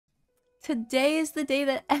Today is the day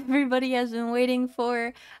that everybody has been waiting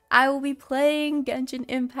for. I will be playing Genshin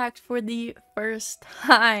Impact for the first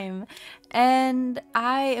time, and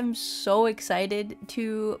I am so excited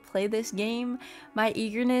to play this game. My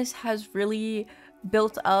eagerness has really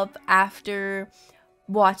built up after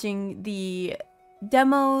watching the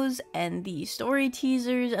demos and the story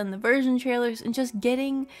teasers and the version trailers and just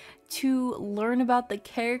getting to learn about the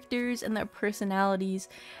characters and their personalities,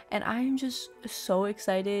 and I am just so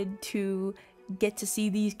excited to get to see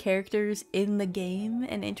these characters in the game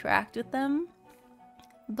and interact with them.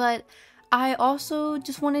 But I also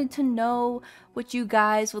just wanted to know what you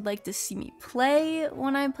guys would like to see me play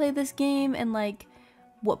when I play this game, and like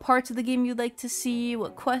what parts of the game you'd like to see,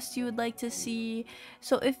 what quests you would like to see.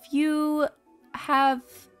 So if you have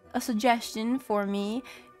a suggestion for me,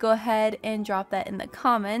 go ahead and drop that in the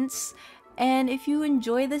comments. And if you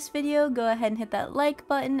enjoy this video, go ahead and hit that like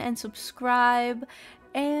button and subscribe.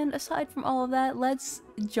 And aside from all of that, let's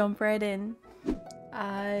jump right in.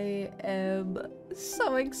 I am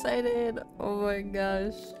so excited. Oh my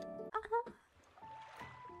gosh.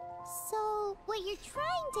 So, what you're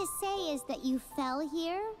trying to say is that you fell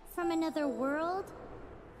here from another world?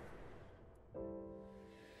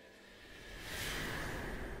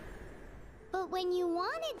 But when you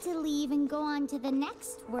wanted to leave and go on to the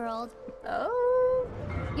next world, Oh.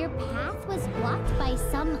 your path was blocked by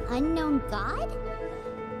some unknown god?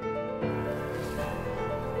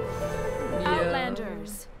 Yeah.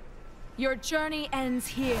 Outlanders, your journey ends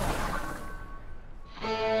here.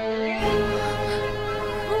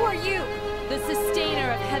 Who are you? The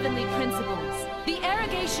sustainer of heavenly principles. The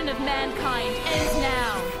arrogation of mankind ends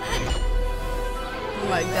now. Oh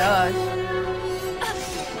my gosh.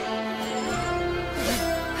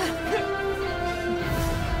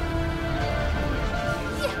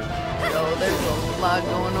 Yo, there's a lot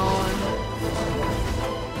going on.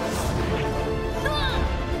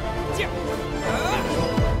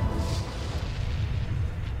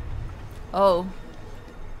 Oh.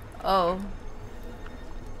 Oh.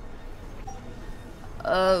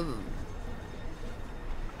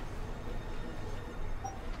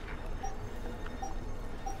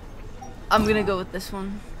 I'm gonna go with this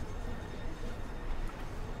one.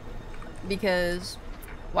 Because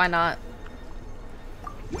why not?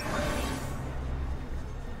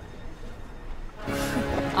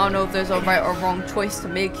 I don't know if there's a right or wrong choice to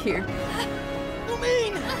make here.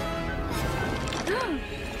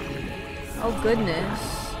 Oh goodness.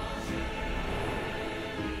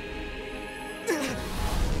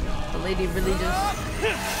 The lady really just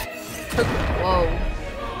took. Whoa.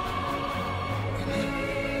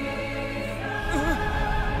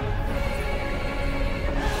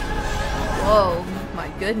 Whoa, my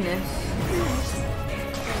goodness.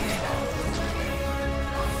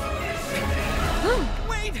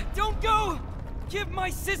 Wait! Don't go! Give my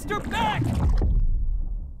sister back!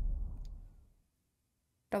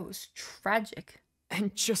 That was tragic.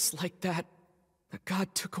 And just like that, the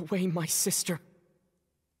god took away my sister.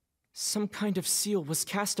 Some kind of seal was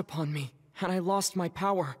cast upon me, and I lost my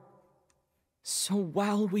power. So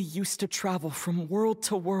while we used to travel from world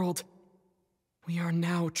to world, we are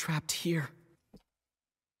now trapped here.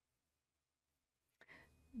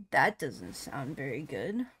 That doesn't sound very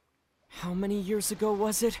good. How many years ago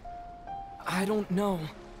was it? I don't know.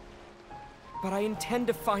 But I intend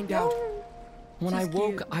to find out. When I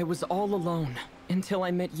woke, cute. I was all alone, until I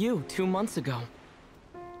met you 2 months ago.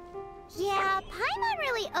 Yeah, Paimon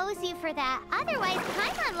really owes you for that. Otherwise,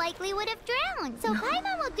 Paimon likely would have drowned. So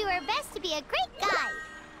Paimon will do her best to be a great guide.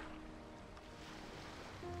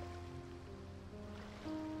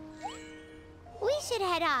 We should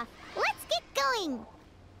head off. Let's get going.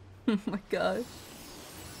 Oh my gosh.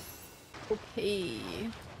 Okay.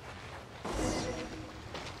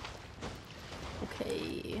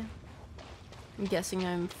 Okay. I'm guessing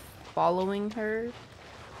I'm following her.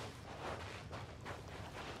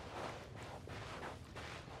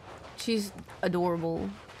 She's adorable.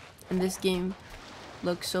 And this game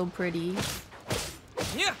looks so pretty.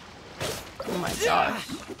 Yeah. Oh my gosh.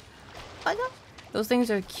 I got those things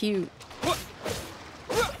are cute.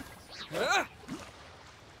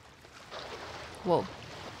 Whoa.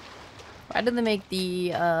 Why did they make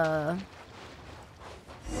the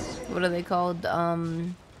what are they called?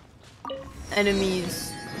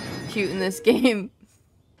 Enemies cute in this game?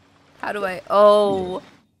 How do I oh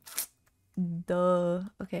duh.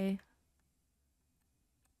 Okay.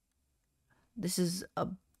 This is a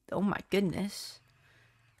oh my goodness.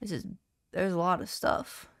 There's a lot of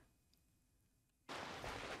stuff.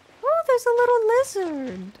 Oh, there's a little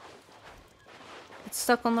lizard. It's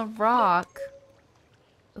stuck on the rock.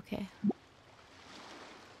 Okay.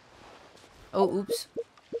 Oh, oops.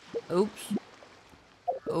 Oops.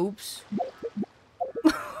 Oops.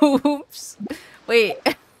 Oops. Wait,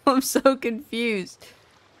 I'm so confused.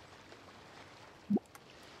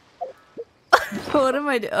 What am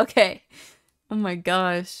I doing? Okay. Oh my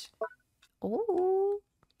gosh. Oh.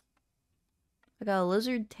 I got a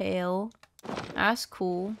lizard tail. That's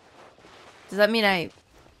cool. Does that mean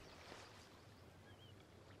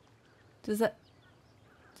Does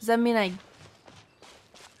that mean I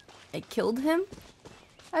killed him?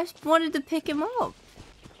 I just wanted to pick him up.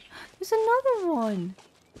 There's another one.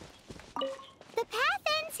 The path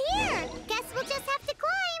ends here. Guess we'll just have to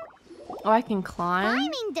climb. Oh, I can climb?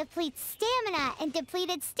 Climbing depletes stamina, and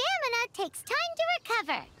depleted stamina takes time to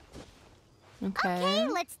recover. Okay,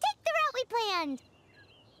 let's take the route we planned.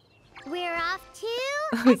 We're off to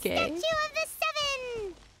the Statue of the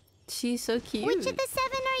Seven. She's so cute. Which of the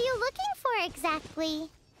seven are you looking for exactly?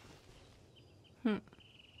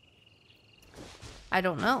 I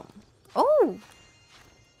don't know. Oh!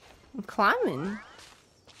 I'm climbing.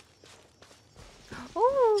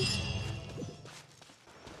 Oh!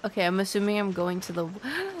 Okay, I'm assuming I'm going to the...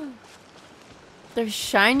 There's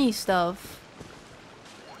shiny stuff.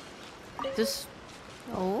 Just...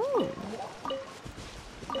 Oh.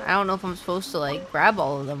 I don't know if I'm supposed to, like, grab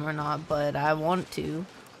all of them or not, but I want to.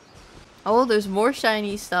 Oh, there's more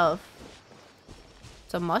shiny stuff.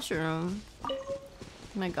 It's a mushroom. Oh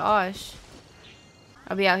my gosh.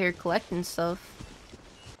 I'll be out here collecting stuff.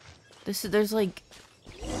 There's like...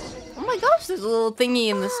 Oh my gosh, there's a little thingy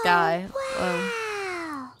in the sky.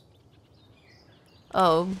 Wow.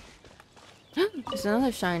 Oh. There's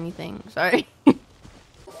another shiny thing. Sorry.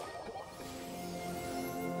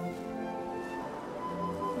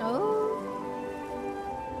 Oh.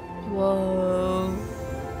 Whoa.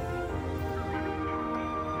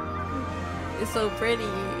 It's so pretty.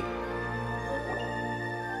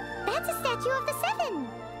 That's a statue of the seven.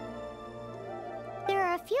 There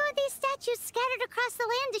are a few of these statues scattered across the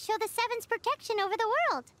land to show the seven's protection over the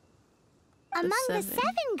world. Among the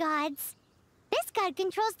seven gods, this god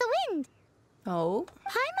controls the wind. Oh.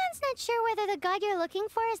 Paimon's not sure whether the god you're looking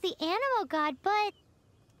for is the animal god, but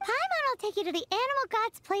Paimon will take you to the animal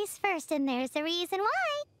god's place first, and there's a reason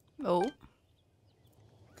why. Oh.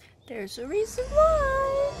 There's a reason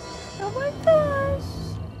why. Oh my gosh.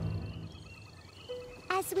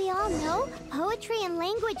 As we all know, poetry and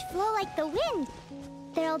language flow like the wind.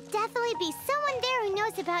 There'll definitely be someone there who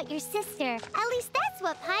knows about your sister. At least that's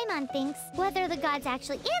what Paimon thinks. Whether the gods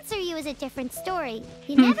actually answer you is a different story.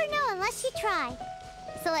 You never know unless you try.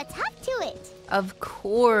 So let's hop to it. Of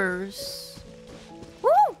course.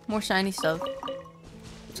 Woo! More shiny stuff.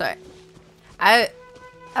 Sorry. I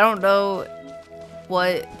don't know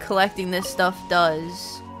what collecting this stuff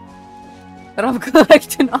does, but I'm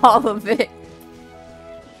collecting all of it.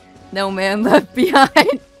 No man left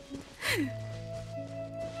behind.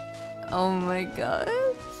 Oh my gosh.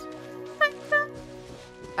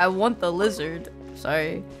 I want the lizard.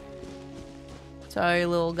 Sorry. Sorry,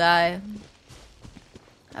 little guy.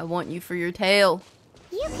 I want you for your tail.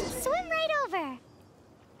 You can swim right over.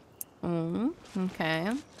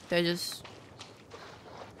 Okay. Did I just...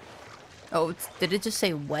 Oh, did it just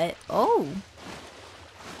say wet? Oh.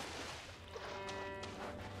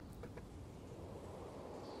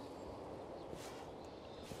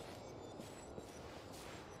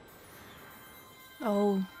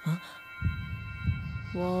 Oh. Huh?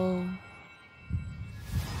 Whoa.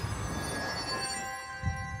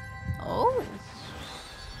 Oh.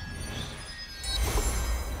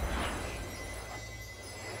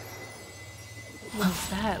 What's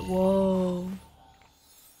that? Whoa.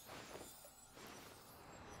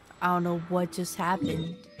 I don't know what just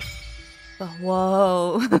happened. But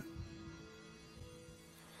whoa.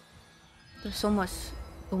 There's so much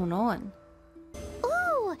going on.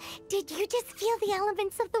 Ooh, did you just feel the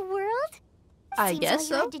elements of the world? I guess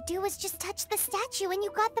so. All you had to do was just touch the statue and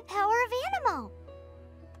you got the power of animal.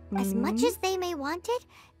 As much as they may want it,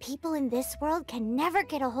 people in this world can never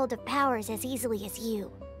get a hold of powers as easily as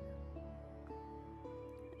you.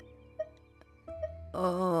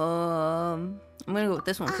 I'm gonna go with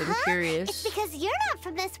this one because I'm curious. It's because you're not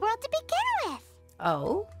from this world to begin with.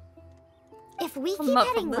 Oh? If we keep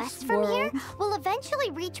heading west from here, we'll eventually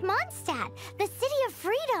reach Mondstadt, the city of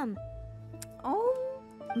freedom. Oh.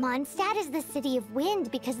 Mondstadt is the city of wind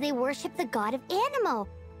because they worship the god of Anemo.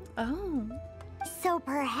 Oh. So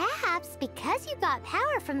perhaps because you got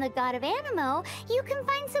power from the god of Anemo, you can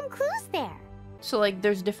find some clues there. So like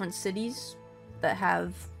there's different cities that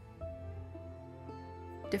have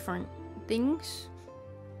different things?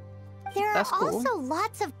 There That's are cool. also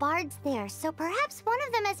lots of bards there, so perhaps one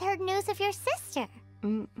of them has heard news of your sister.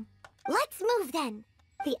 Let's move then.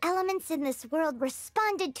 The elements in this world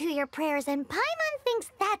responded to your prayers, and Paimon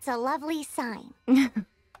thinks that's a lovely sign.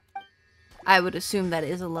 I would assume that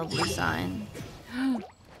is a lovely sign. Oh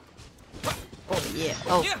yeah.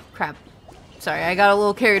 Oh crap. Sorry, I got a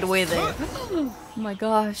little carried away there. Oh my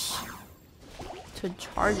gosh. To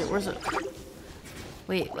charge it, where's it?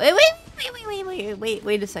 Wait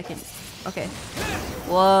a second. Okay.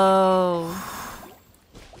 Whoa.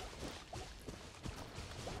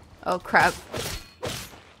 Oh crap.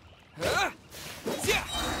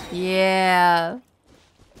 Yeah.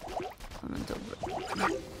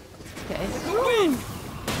 Okay.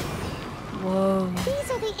 Whoa.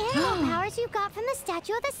 These are the animal powers you got from the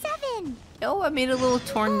Statue of the Seven. Oh, I made a little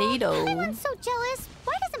tornado. Paimon's so jealous.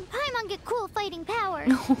 Why doesn't Paimon get cool fighting power?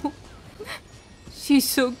 She's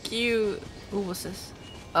so cute. Ooh, what's this?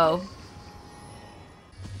 Oh.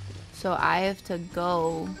 So I have to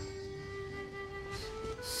go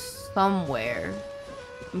somewhere.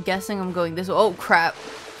 I'm guessing I'm going this way. Oh, crap.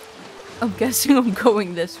 I'm guessing I'm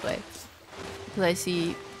going this way. Because I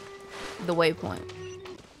see the waypoint.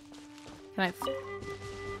 Can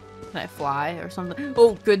I fly or something?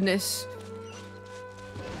 Oh, goodness.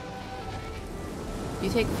 Do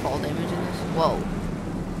you take fall damage in this? Whoa.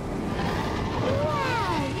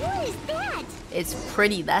 Wow, what is that? It's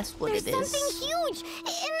pretty, that's what There's it is. something huge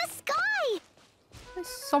in the sky. There's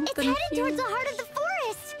something It's headed huge. towards the heart of the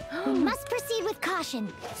forest. We must proceed with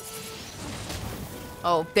caution.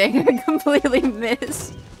 Oh, dang, I completely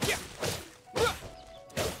missed.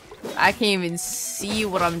 I can't even see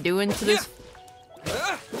what I'm doing to this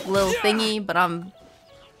little thingy, but I'm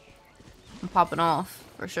popping off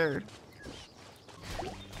for sure.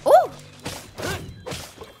 Oh!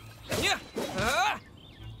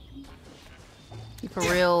 For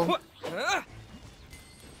real.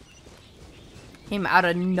 Came out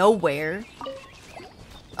of nowhere.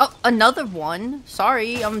 Oh, another one.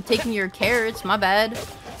 Sorry, I'm taking your carrots. My bad.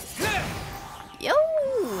 Yo,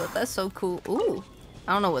 that's so cool. Ooh,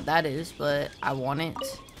 I don't know what that is, but I want it.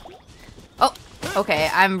 Oh, okay.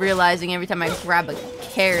 I'm realizing every time I grab a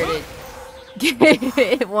carrot,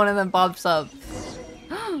 one of them pops up.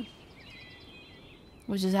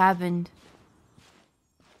 What just happened?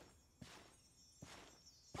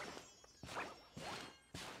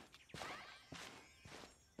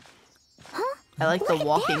 I like the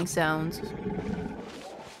walking sounds.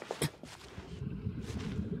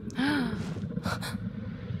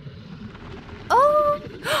 Oh!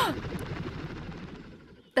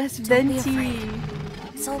 That's Venti.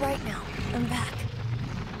 It's all right now. I'm back.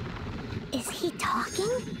 Is he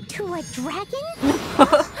talking to a dragon?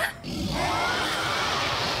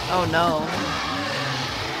 Oh no.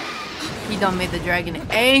 He done made the dragon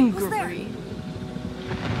angry.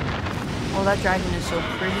 Oh, that dragon is so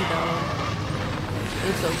pretty though.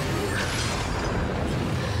 It's so cute.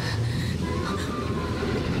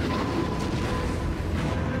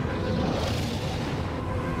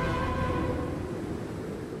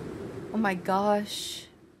 Oh my gosh.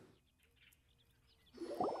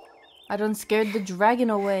 I done scared the dragon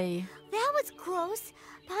away. That was close.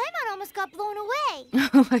 Paimon almost got blown away.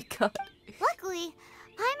 Oh my god. Luckily,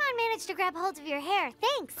 Paimon managed to grab hold of your hair.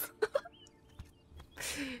 Thanks.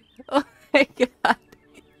 Oh my god.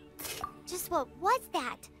 Just what was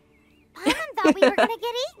that? Paimon thought we were gonna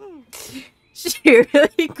get eaten. She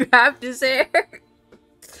really grabbed his hair.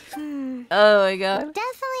 Oh my god.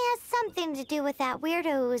 Definitely has something to do with that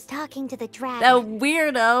weirdo who was talking to the dragon. That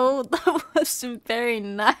weirdo. That wasn't very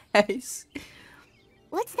nice.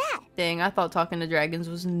 What's that? Dang, I thought talking to dragons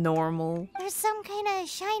was normal. There's some kind of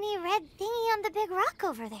shiny red thingy on the big rock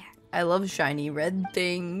over there. I love shiny red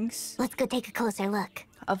things. Let's go take a closer look.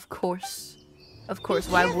 Of course. Of course,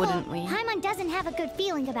 why wouldn't we? Paimon doesn't have a good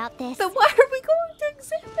feeling about this. Then why are we going to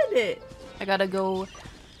examine it? I gotta go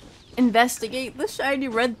investigate the shiny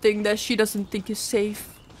red thing that she doesn't think is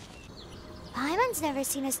safe. Paimon's never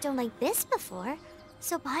seen a stone like this before,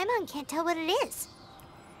 so Paimon can't tell what it is.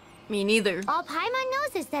 Me neither. All Paimon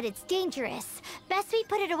knows is that it's dangerous. Best we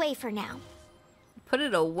put it away for now. Put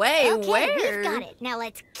it away? Okay, Where? we've got it. Now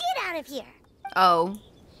let's get out of here. Oh.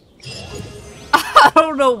 I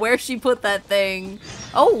don't know where she put that thing.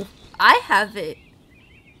 Oh, I have it.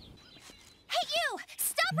 Hey, you!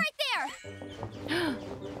 Stop right there!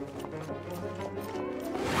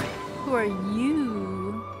 Who are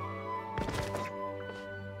you?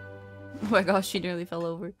 Oh my gosh, she nearly fell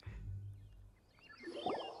over.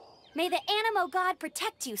 May the Animo God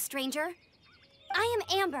protect you, stranger. I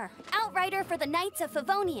am Amber, outrider for the Knights of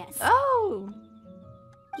Favonius. Oh,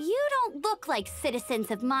 You don't look like citizens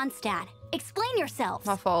of Mondstadt. Explain yourselves.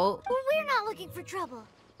 my fault. We're not looking for trouble.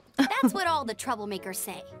 That's what all the troublemakers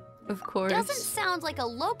say. Of course. Doesn't sound like a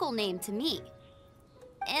local name to me.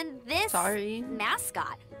 And this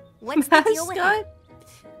mascot. What's the deal with it?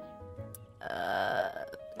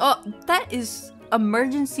 Oh, that is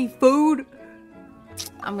emergency food.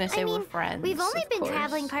 I'm gonna say we're friends. We've only been course.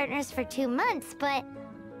 traveling partners for 2 months, but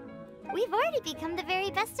we've already become the very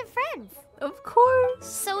best of friends. Of course.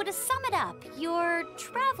 So to sum it up, you're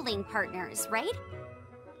traveling partners, right?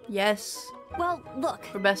 Yes. Well, look.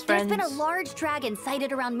 We're best friends. There's been a large dragon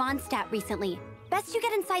sighted around Mondstadt recently. Best you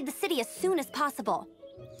get inside the city as soon as possible.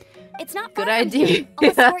 It's not far Good from idea. here. I'll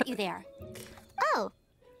escort you there. Oh,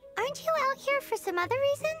 aren't you out here for some other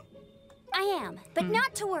reason? I am, but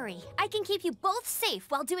not to worry. I can keep you both safe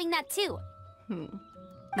while doing that too.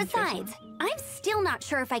 Besides, I'm still not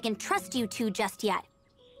sure if I can trust you two just yet.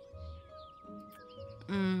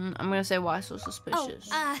 I'm gonna say why so suspicious.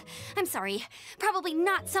 I'm sorry. Probably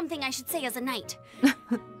not something I should say as a knight.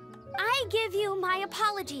 I give you my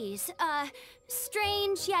apologies,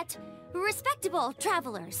 strange yet respectable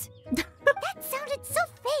travelers. That sounded so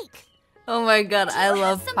fake. Oh my god, I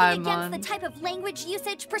love something Paimon. against the type of language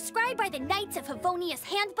usage prescribed by the Knights of Favonius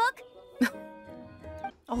Handbook?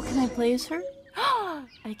 Oh, can I play as her?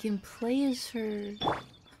 I can play as her.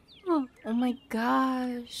 Oh my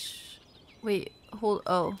gosh. Wait, hold.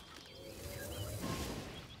 Oh.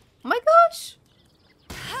 Oh my gosh.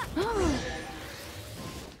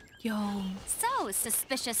 Yo. So,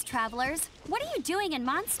 suspicious travelers, what are you doing in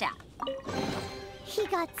Mondstadt? He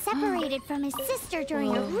got separated from his sister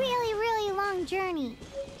during a really long journey.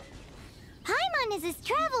 Paimon is his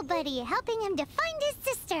travel buddy, helping him to find his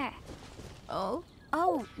sister. Oh.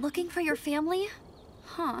 Oh, looking for your family?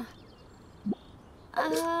 Huh.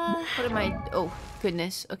 What am I? Oh,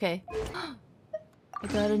 goodness. Okay. I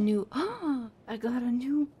got a new. I got a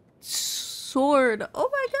new sword. Oh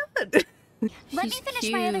my god. Let me finish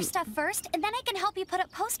my other stuff first, and then I can help you put up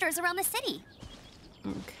posters around the city.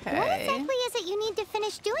 Okay. What exactly is it you need to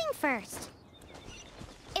finish doing first?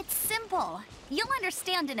 It's simple. You'll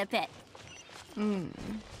understand in a bit.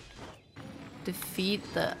 Defeat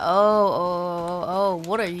the. Oh.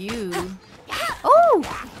 What are you? Oh,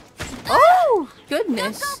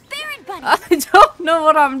 goodness. Don't go Baron Bunny! I don't know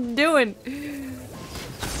what I'm doing.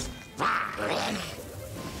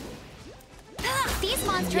 These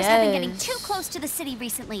monsters have been getting too close to the city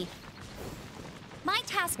recently. My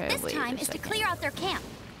task this time is to clear out their camp.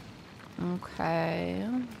 Okay.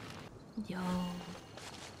 Yo.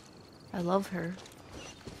 I love her.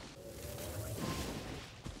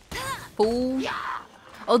 Fool.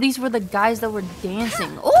 Oh, these were the guys that were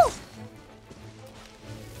dancing. Oh!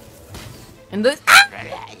 In the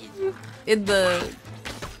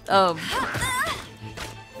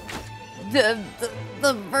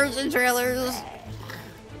the version trailers.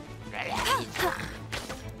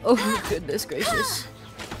 Oh goodness gracious.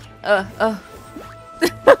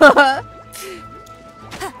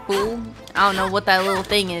 Fool. I don't know what that little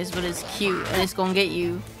thing is, but it's cute and it's gonna get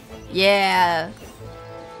you. Yeah.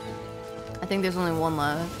 I think there's only one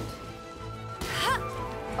left.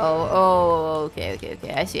 Oh, okay.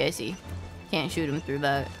 I see. Can't shoot him through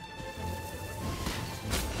that.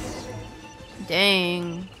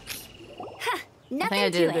 Dang. I think I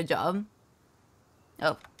did a good job.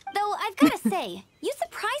 Oh. Though I've gotta say, you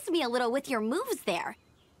surprised me a little with your moves there.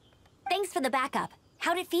 Thanks for the backup.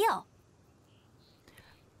 How'd it feel?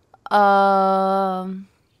 I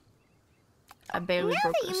barely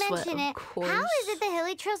broke a sweat, of course. How is it the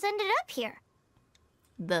hilly trolls ended up here?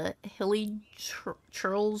 The hilly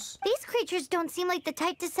trolls? These creatures don't seem like the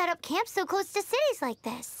type to set up camp so close to cities like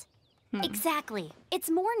this. Exactly. It's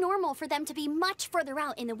more normal for them to be much further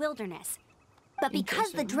out in the wilderness. But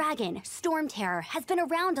because the dragon, Storm Terror, has been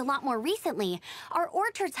around a lot more recently, our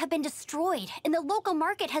orchards have been destroyed and the local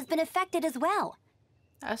market has been affected as well.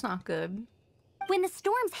 That's not good. When the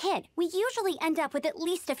storms hit, we usually end up with at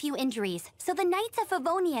least a few injuries, so the Knights of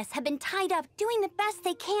Favonius have been tied up doing the best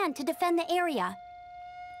they can to defend the area.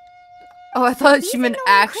 Oh, I thought she meant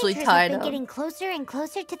actually tied up. Getting closer and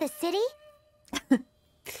closer to the city?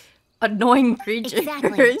 Annoying creatures.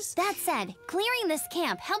 Exactly. That said, clearing this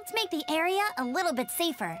camp helped make the area a little bit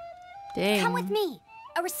safer. Dang. Come with me.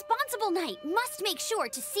 A responsible knight must make sure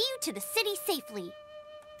to see you to the city safely.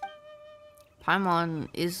 Paimon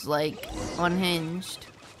is like unhinged.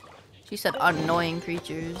 She said annoying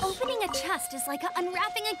creatures. Opening a chest is like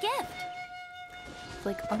unwrapping a gift. It's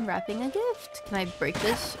like unwrapping a gift. Can I break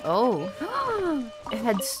this? Oh. It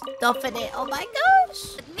had stuff in it. Oh my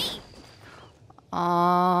gosh. Me.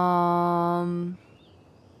 I'm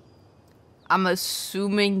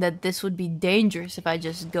assuming that this would be dangerous if I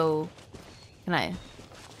just go. Can I?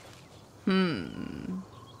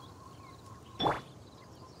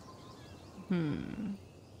 I'm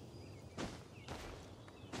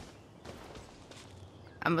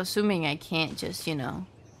assuming I can't just, you know.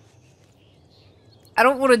 I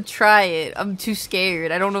don't want to try it. I'm too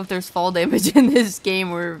scared. I don't know if there's fall damage in this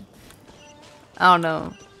game or... I don't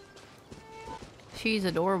know. She's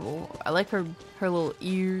adorable. I like her little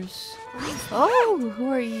ears. Oh, who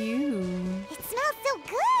are you? It smells so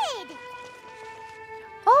good!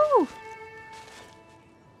 Oh!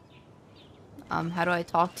 How do I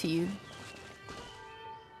talk to you?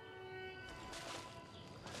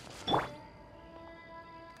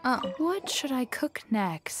 Oh. What should I cook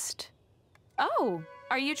next? Oh,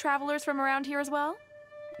 are you travelers from around here as well?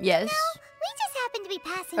 Yes. We just happen to be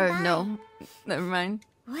passing Or by. no. Never mind.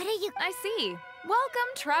 What are you... I see.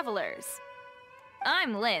 Welcome, travelers.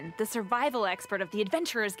 I'm Lynn, the survival expert of the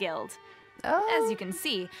Adventurers Guild. Oh. As you can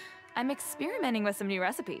see, I'm experimenting with some new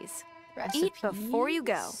recipes. Recipes. Eat before you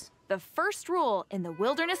go. The first rule in the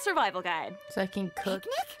Wilderness Survival Guide. So I can cook.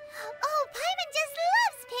 Picnic? Oh, Paimon just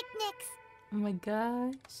loves picnics! Oh my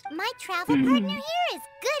gosh. My travel partner here is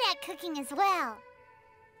good at cooking as well.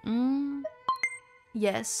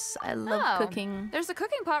 Yes, I love cooking. There's a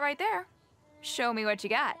cooking pot right there. Show me what you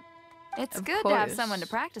got. It's Of good to have course. someone to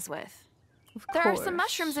practice with. Of There are some course.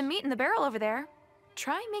 mushrooms and meat in the barrel over there.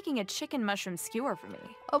 Try making a chicken mushroom skewer for me.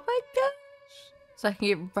 Oh my gosh. So I can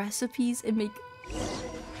get recipes and make...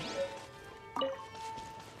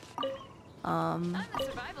 I'm the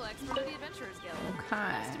survival expert of the Adventurers Guild. Okay.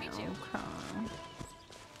 Nice to meet you.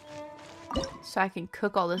 Okay. So I can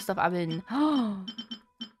cook all this stuff. I've been... Yo.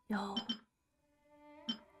 Oh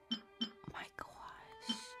my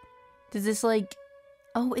gosh. Does this like...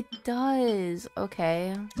 Oh, it does.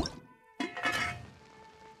 Okay.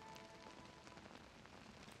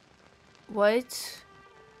 What?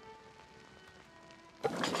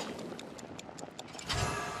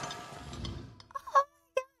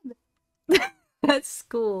 That's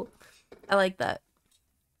cool. I like that.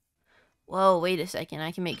 Whoa, wait a second.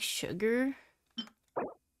 I can make sugar?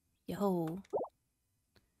 Yo.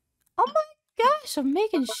 Oh my gosh, I'm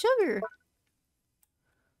making sugar.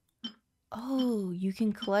 Oh, you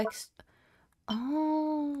can collect...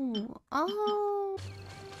 Oh. Oh.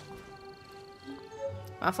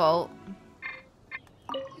 My fault.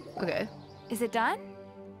 Okay. Is it done?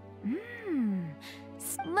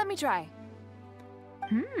 Let me try.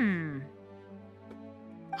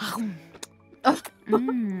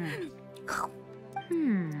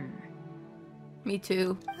 Me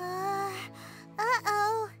too.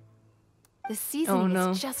 Uh-oh. The seasoning no.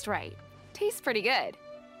 is just right. Tastes pretty good.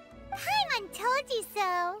 Paimon told you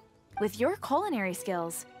so. With your culinary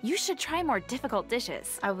skills, you should try more difficult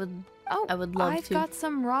dishes. I would Oh, love I've to. got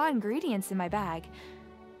some raw ingredients in my bag.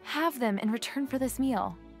 Have them in return for this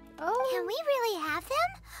meal. Oh. Can we really have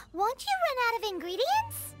them? Won't you run out of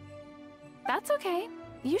ingredients? That's okay.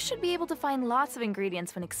 You should be able to find lots of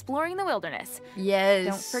ingredients when exploring the wilderness. Yes.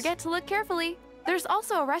 Don't forget to look carefully. There's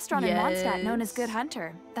also a restaurant in Mondstadt known as Yes. Good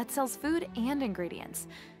Hunter that sells food and ingredients.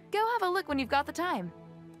 Go have a look when you've got the time.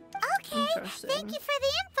 Okay, Interesting. thank you for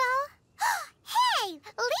the info. Hey,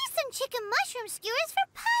 leave some chicken mushroom skewers for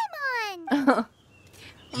Paimon.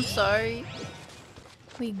 I'm sorry.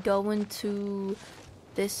 We go into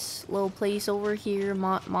this little place over here,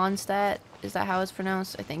 Mondstadt. Is that how it's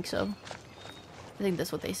pronounced? I think so. I think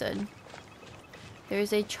that's what they said.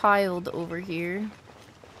 There's a child over here.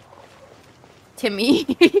 Timmy.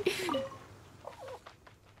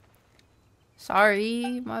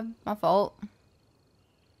 Sorry, my fault.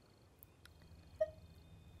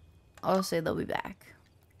 I'll say they'll be back.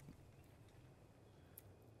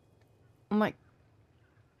 Oh my.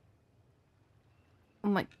 Oh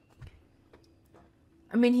my.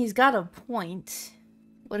 I mean, he's got a point.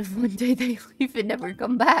 What if one day they leave and never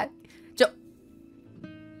come back?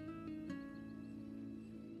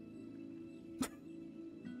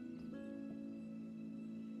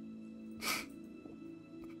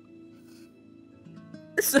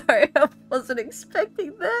 Sorry, I wasn't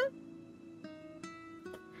expecting that.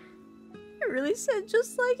 It really said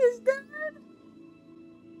just like his dad.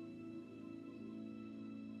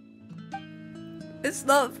 It's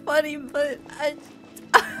not funny, but I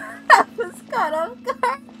was caught off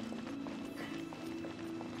guard.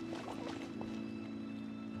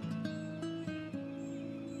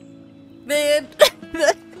 Man.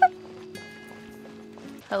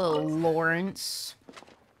 Hello, Lawrence.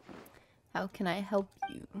 How can I help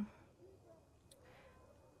you?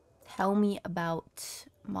 Tell me about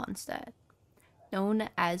Mondstadt. Known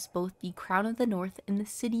as both the Crown of the North and the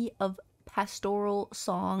City of Pastoral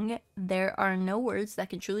Song, there are no words that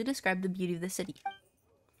can truly describe the beauty of the city.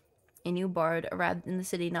 a new bard arrived in the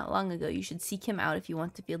city not long ago. You should seek him out if you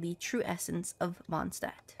want to feel the true essence of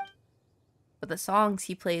Mondstadt. But the songs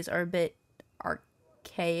he plays are a bit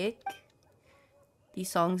archaic.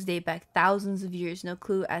 These songs date back thousands of years, no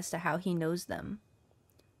clue as to how he knows them.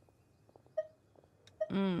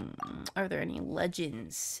 Are there any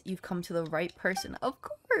legends? You've come to the right person. Of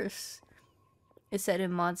course! It's said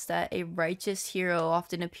in Mondstadt, a righteous hero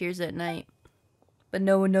often appears at night, but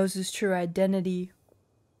no one knows his true identity.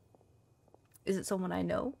 Is it someone I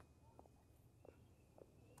know?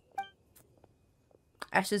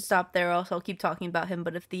 I should stop there, or else I'll keep talking about him,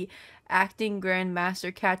 but if the acting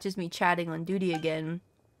grandmaster catches me chatting on duty again...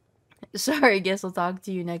 Sorry, guess I'll talk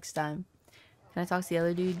to you next time. Can I talk to the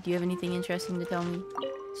other dude? Do you have anything interesting to tell me?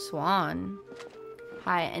 Swan.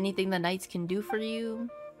 Hi, anything the knights can do for you?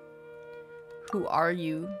 Who are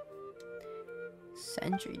you?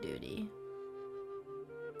 Sentry duty.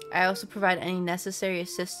 I also provide any necessary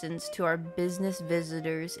assistance to our business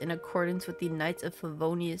visitors in accordance with the Knights of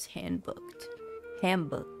Favonius handbook.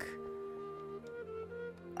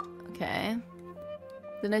 Okay.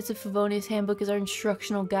 The Knights of Favonius handbook is our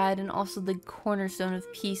instructional guide and also the cornerstone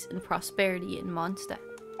of peace and prosperity in Mondstadt.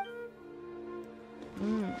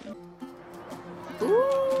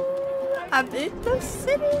 Ooh, I'm in the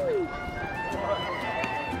city!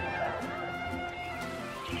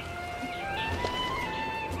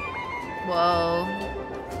 Whoa.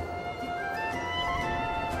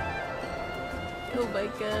 Oh my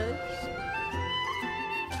gosh.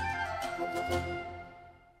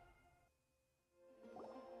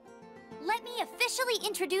 Let me officially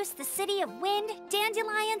introduce the city of wind,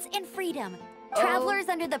 dandelions, and freedom. Travelers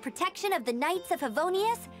under the protection of the Knights of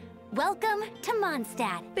Favonius, welcome to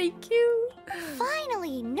Mondstadt. Thank you.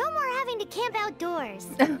 Finally, no more having to camp outdoors.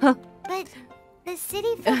 But the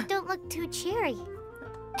city folk don't look too cheery.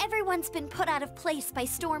 Everyone's been put out of place by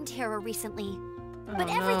storm terror recently. But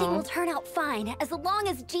everything will turn out fine as long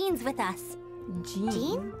as Jean's with us.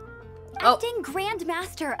 Jean? Acting Grand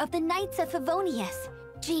Master of the Knights of Favonius.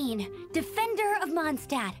 Jean, Defender of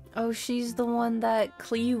Mondstadt. Oh, she's the one that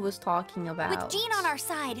Cleo was talking about. With Jean on our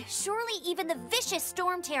side, surely even the vicious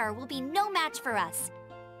storm terror will be no match for us.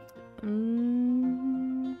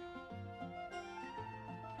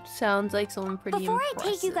 Sounds like someone pretty Before impressive.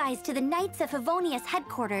 I take you guys to the Knights of Favonius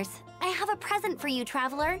headquarters, I have a present for you,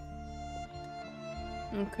 traveler.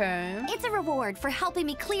 Okay. It's a reward for helping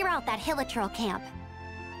me clear out that Hilitril camp.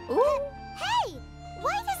 Ooh. Hey!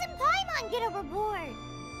 Why doesn't Paimon get a reward?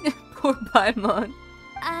 Poor Paimon.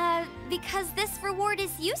 Because this reward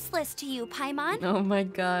is useless to you, Paimon. Oh my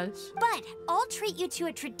gosh. But I'll treat you to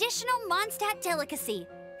a traditional Mondstadt delicacy.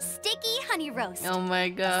 Sticky honey roast. Oh my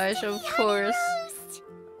gosh, of course.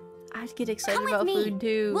 I'd get excited Come with about me. food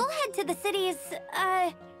too. We'll head to the city's,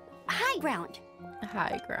 high ground.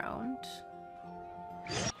 High ground.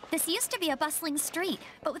 This used to be a bustling street,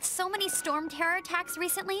 but with so many storm terror attacks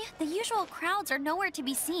recently, the usual crowds are nowhere to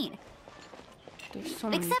be seen. There's so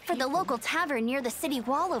many Except for the people. local tavern near the city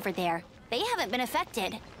wall over there. They haven't been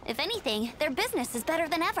affected. If anything, their business is better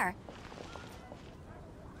than ever.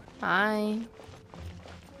 Hi.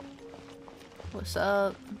 What's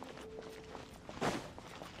up?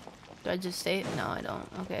 Do I just stay? No, I don't.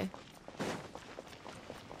 Okay.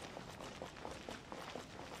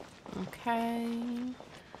 Okay.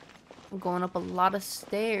 I'm going up a lot of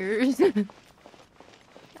stairs.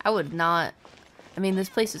 I would not. I mean, this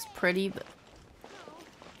place is pretty, but...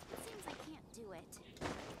 Seems I can't do it.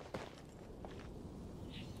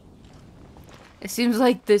 It seems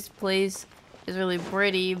like this place is really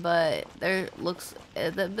pretty, but there looks...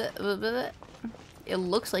 It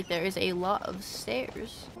looks like there is a lot of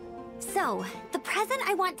stairs. So, the present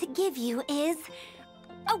I want to give you is...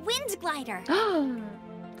 a wind glider.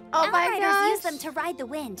 Oh my Outriders gosh! use them to ride the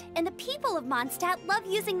wind, and the people of Mondstadt love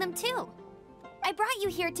using them too. I brought you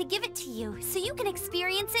here to give it to you, so you can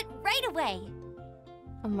experience it right away.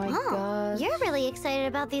 Oh my Oh, gosh. you're really excited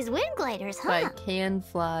about these wind gliders, So I huh? can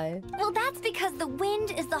fly. Well, that's because the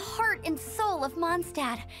wind is the heart and soul of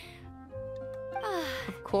Mondstadt.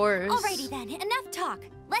 Of course. Alrighty then, enough talk.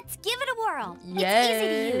 Let's give it a whirl. Yes. It's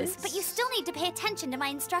easy to use, but you still need to pay attention to my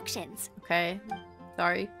instructions. Okay.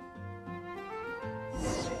 Sorry.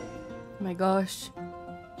 Oh my gosh.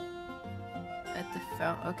 At the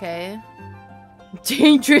fountain. Okay.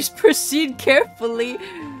 Dangerous. Proceed carefully.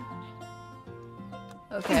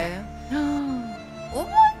 Okay. What?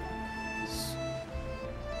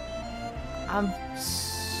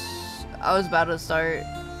 I was about to start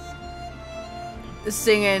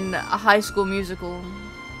singing a High School Musical.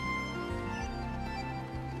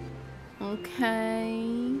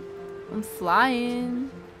 Okay. I'm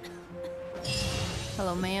flying.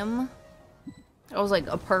 Hello, ma'am. That was like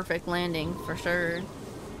a perfect landing for sure.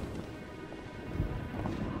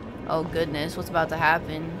 Oh goodness, what's about to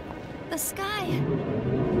happen? The sky.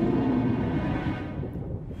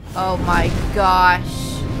 Oh my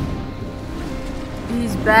gosh.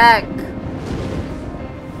 He's back.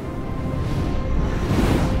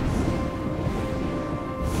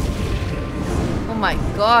 Oh my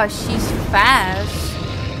gosh, she's fast.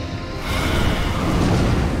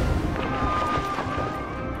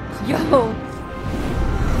 Yo.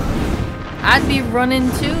 I'd be running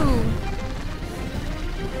too.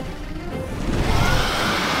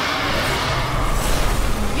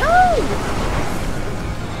 Yo!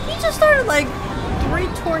 He just started like 3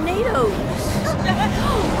 tornadoes.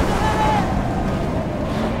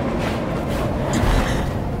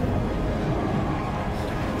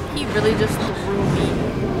 He really just threw me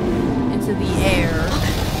into the air.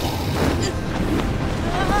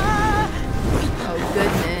 Oh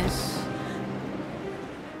goodness.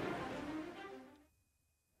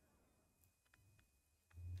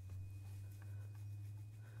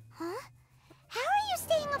 Huh? How are you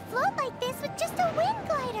staying afloat like this with just a wind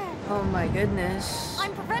glider? Oh my goodness.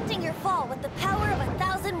 I'm preventing your fall with the power of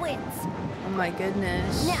 1,000 winds. Oh my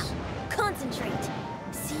goodness. Now, concentrate.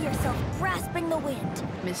 See yourself grasping the wind.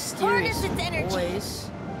 Mysterious Harness its energy. voice.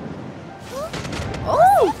 Who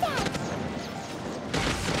Oh! said that?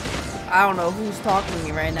 I don't know who's talking to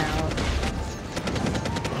me right now.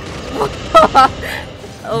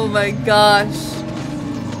 Oh my gosh.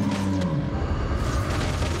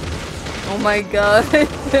 Oh my gosh.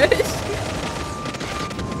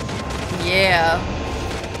 Yeah.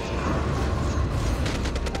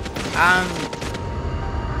 I'm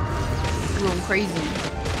going crazy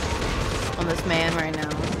on this man right now.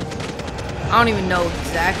 I don't even know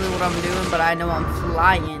exactly what I'm doing, but I know I'm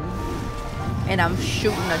flying. And I'm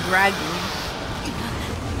shooting a dragon.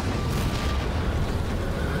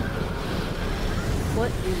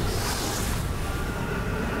 What is...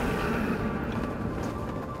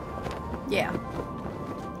 Yeah.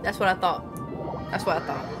 That's what I thought. That's what I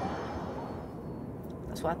thought.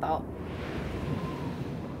 That's what I thought.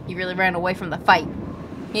 He really ran away from the fight.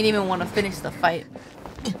 He didn't even want to finish the fight.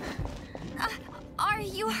 Are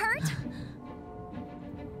you hurt?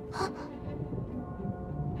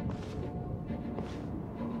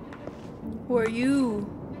 Who are you?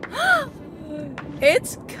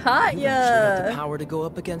 It's You actually have the Katya! power to go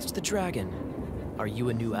up against the dragon. Are you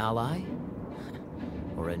a new ally?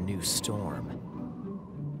 Or a new storm?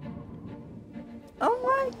 Oh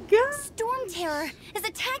my god! Storm Terror is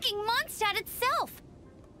attacking Mondstadt itself!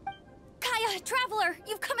 Kaya, Traveler,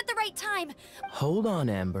 you've come at the right time. Hold on,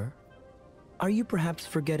 Amber. Are you perhaps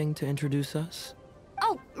forgetting to introduce us?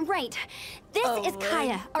 Oh, right. This Oh is my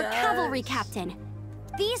Kaya, our cavalry gosh. captain.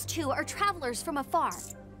 These two are travelers from afar.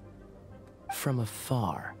 From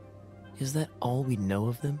afar. Is that all we know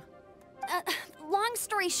of them? Long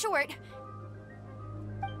story short,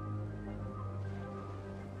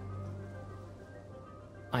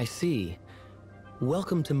 I see.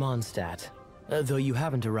 Welcome to Mondstadt. Though you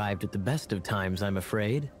haven't arrived at the best of times, I'm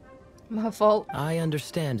afraid. My fault. I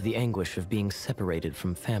understand the anguish of being separated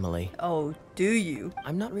from family. Oh, do you?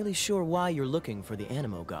 I'm not really sure why you're looking for the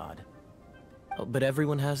Animo God. Oh, but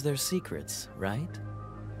everyone has their secrets, right?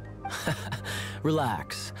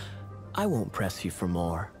 Relax. I won't press you for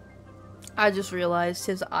more. I just realized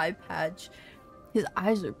his eye patch. His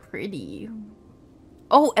eyes are pretty.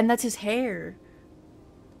 Oh, and that's his hair.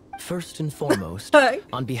 First and foremost,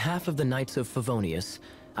 on behalf of the Knights of Favonius,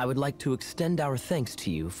 I would like to extend our thanks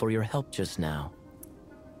to you for your help just now.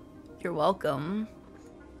 You're welcome.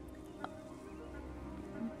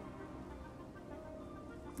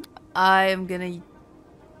 I'm gonna...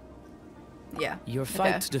 Yeah. Your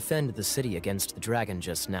fight okay. to defend the city against the dragon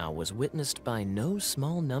just now was witnessed by no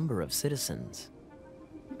small number of citizens.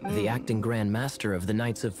 The acting Grand Master of the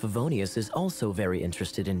Knights of Favonius is also very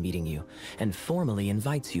interested in meeting you, and formally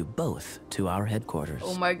invites you both to our headquarters.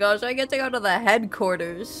 Oh my gosh, I get to go to the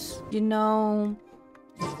headquarters. You know,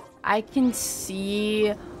 I can see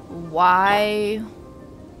why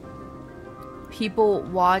people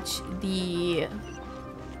watch the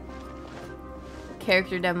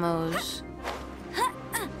character demos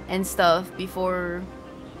and stuff before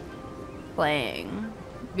playing,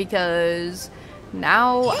 because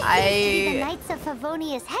now This used to be the Knights of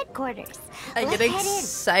Favonius headquarters. I Let's get head in.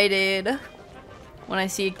 excited when I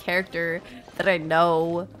see a character that I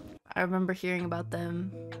know. I remember hearing about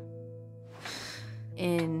them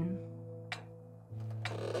in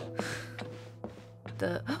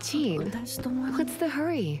the Jean, that's the one. what's the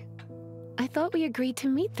hurry? I thought we agreed to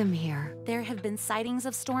meet them here. There have been sightings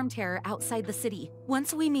of storm terror outside the city.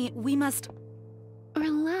 Once we meet, we must...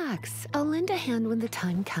 Relax. I'll lend a hand when the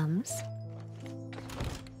time comes.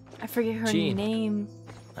 I forget her Jean. name.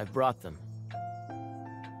 I've brought them.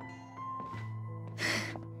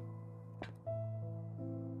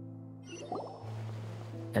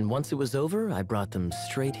 And once it was over, I brought them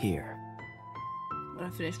straight here. I'm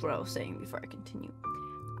gonna finish what I was saying before I continue.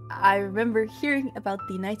 I remember hearing about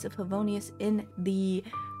the Knights of Favonius in the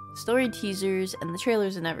story teasers and the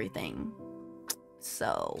trailers and everything.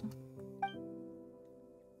 So...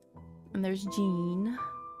 And there's Jean,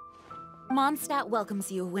 Mondstadt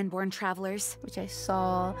welcomes you, Windborn travelers. which I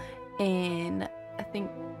saw in, I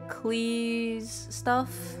think, Klee's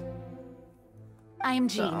stuff. I am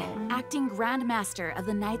Jean, So- acting Grand Master of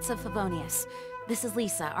the Knights of Favonius. This is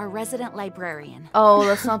Lisa, our resident librarian. Oh,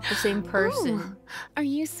 that's not the same person. Oh, are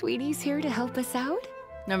you sweeties here to help us out?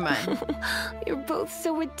 Never mind. You're both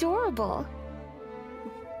so adorable.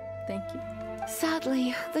 Thank you.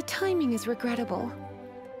 Sadly, the timing is regrettable.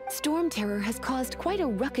 Storm terror has caused quite a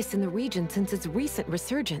ruckus in the region since its recent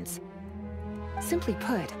resurgence. Simply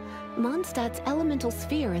put, Mondstadt's elemental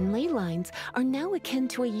sphere and ley lines are now akin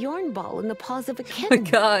to a yarn ball in the paws of a Oh my kitten.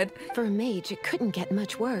 god. For a mage, it couldn't get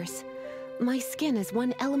much worse. My skin is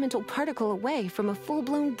one elemental particle away from a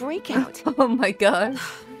full-blown breakout. Oh my god.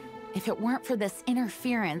 If it weren't for this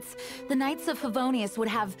interference, the Knights of Favonius would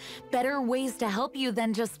have better ways to help you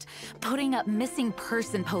than just putting up missing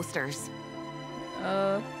person posters.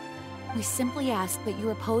 We simply ask that you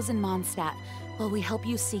repose in Mondstadt while we help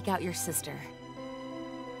you seek out your sister.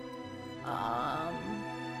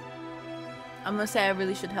 I'm gonna say I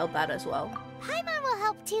really should help out as well. Paimon will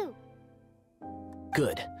help too.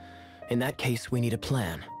 Good. In that case, we need a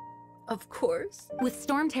plan. Of course. With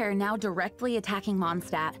Storm Terror now directly attacking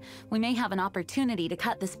Mondstadt, we may have an opportunity to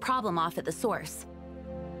cut this problem off at the source.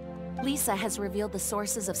 Lisa has revealed the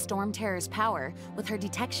sources of Storm Terror's power with her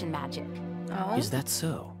detection magic. Oh. Is that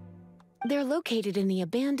so? They're located in the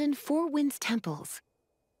abandoned Four Winds temples.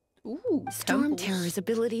 Ooh, Storm temples. Terror's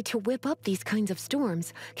ability to whip up these kinds of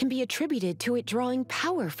storms can be attributed to it drawing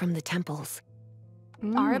power from the temples.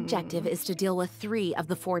 Our objective is to deal with 3 of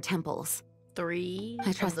the 4 temples. 3. I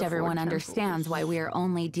of trust the 4 everyone understands temples. why we are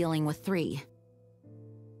only dealing with 3.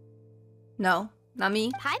 No, not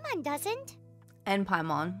me. Paimon doesn't. And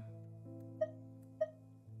Paimon.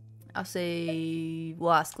 I'll say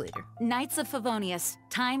we'll ask later. Knights of Favonius,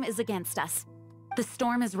 time is against us. The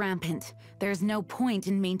storm is rampant. There's no point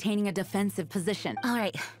in maintaining a defensive position. All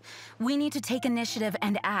right, we need to take initiative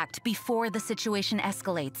and act before the situation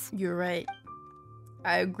escalates. You're right.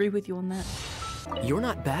 I agree with you on that. You're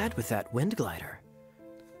not bad with that wind glider.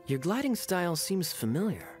 Your gliding style seems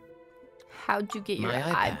familiar. How'd you get your My eye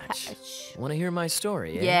eye patch. patch? Want to hear my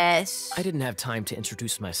story, eh? Yes. I didn't have time to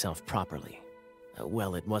introduce myself properly.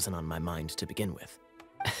 Well, it wasn't on my mind to begin with.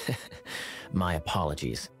 My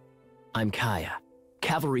apologies. I'm Kaya,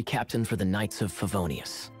 cavalry captain for the Knights of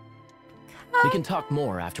Favonius. We can talk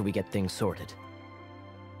more after we get things sorted.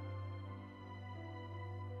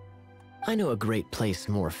 I know a great place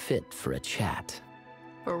more fit for a chat.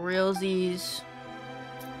 For realsies.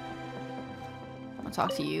 I'll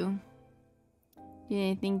talk to you. You need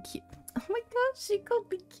anything cute? Oh my gosh, she could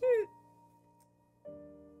be cute.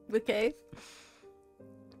 Okay.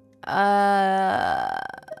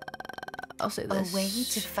 I'll say this. A way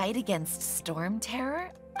to fight against storm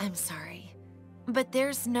terror? I'm sorry. But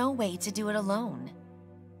there's no way to do it alone.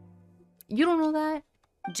 You don't know that?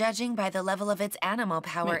 Judging by the level of its animal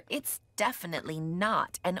power, it's definitely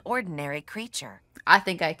not an ordinary creature. I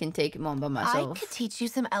think I can take him on by myself. I could teach you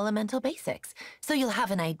some elemental basics, so you'll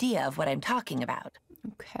have an idea of what I'm talking about.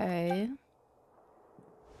 Okay.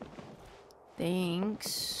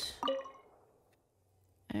 Thanks.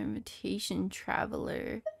 Invitation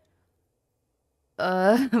traveler.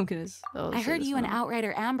 I'm gonna. I heard you and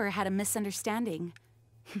Outrider Amber had a misunderstanding.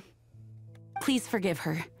 Please forgive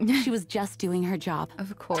her. She was just doing her job.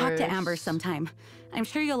 Of course. Talk to Amber sometime. I'm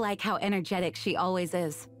sure you'll like how energetic she always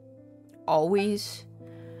is. Always.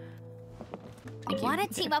 Want to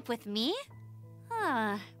team up with me?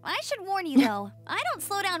 Huh. I should warn you though, I don't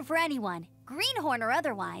slow down for anyone, greenhorn or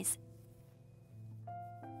otherwise.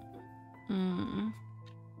 I'm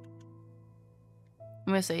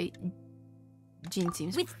gonna say Jean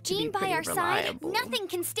seems With to be Jean by pretty our side, reliable. nothing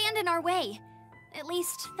can stand in our way. At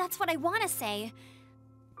least, that's what I want to say.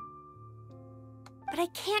 But I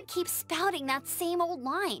can't keep spouting that same old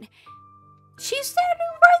line. She's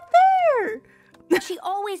standing right there! She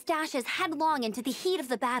always dashes headlong into the heat of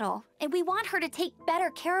the battle, and we want her to take better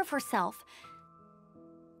care of herself.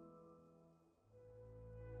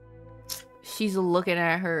 She's looking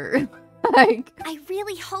at her. Like, I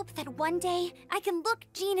really hope that one day I can look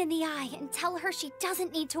Jean in the eye and tell her she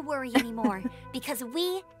doesn't need to worry anymore because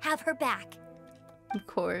we have her back. of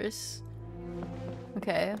course.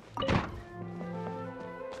 Okay.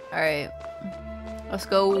 Alright. Let's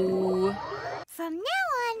go. From now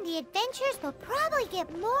on, the adventures will probably get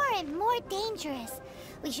more and more dangerous.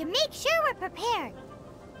 We should make sure we're prepared.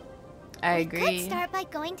 I We agree. could start by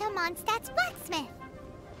going to Mondstadt's blacksmith.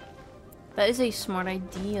 That is a smart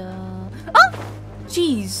idea. Oh!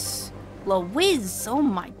 Jeez. Louise. Oh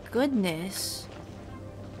my goodness.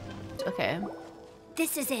 Okay.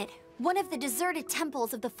 This is it. One of the deserted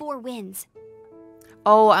temples of the Four Winds.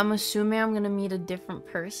 Oh, I'm assuming I'm gonna meet a different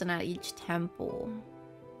person at each temple.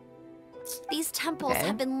 These temples Okay.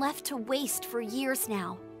 have been left to waste for years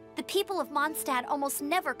now. The people of Mondstadt almost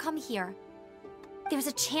never come here. There's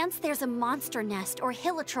a chance there's a monster nest or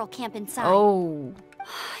hilitrol camp inside. Oh.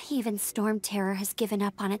 Even Storm Terror has given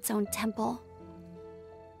up on its own temple.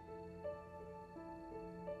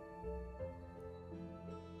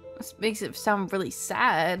 This makes it sound really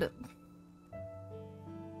sad.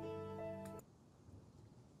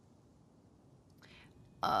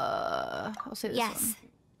 I'll say this Yes. one.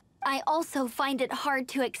 I also find it hard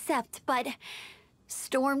to accept, but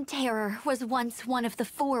Storm Terror was once one of the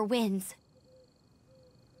Four Winds.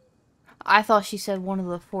 I thought she said one of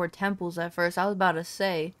the four temples at first. I was about to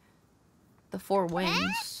say the Four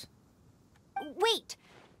Winds. Wait!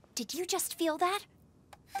 Did you just feel that?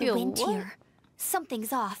 Feel the wind what? here.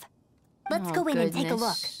 Something's off. Let's Oh, go in and take a look.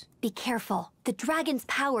 goodness. Be careful. The dragon's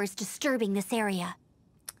power is disturbing this area.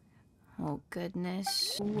 Oh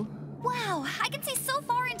goodness. Wow, I can see so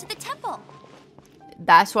far into the temple.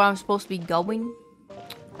 That's where I'm supposed to be going.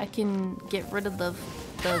 I can get rid of the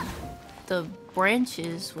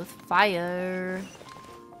branches with fire.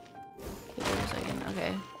 Okay, wait a second.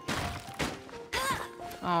 Okay.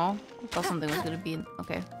 Oh, I thought something was gonna be in.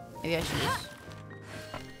 Okay, maybe I should just.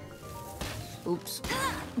 Oops.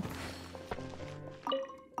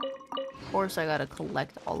 Of course, I gotta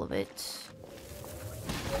collect all of it.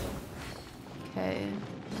 Okay,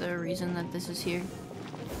 is there a reason that this is here?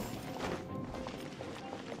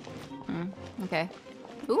 Okay.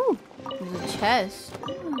 Ooh, there's a chest.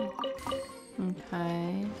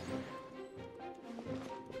 Okay.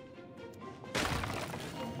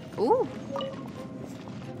 Ooh.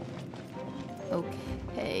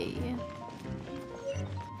 Okay.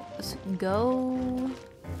 Let's go.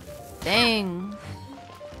 Dang.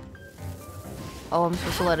 Oh, I'm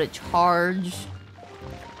supposed to let it charge.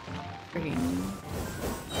 Freaking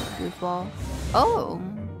goofball. Oh.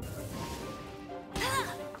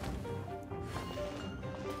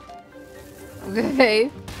 Okay.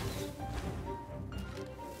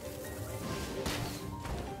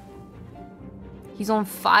 He's on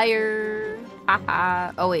fire.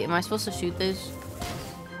 Haha. Oh wait, am I supposed to shoot this?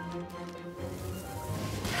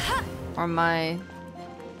 Or am I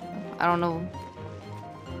don't know.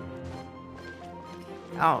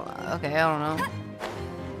 Oh, okay, I don't know.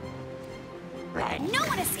 No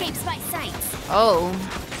one escapes my sights. Oh.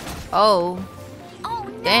 Oh. Oh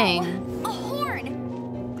no! Dang. A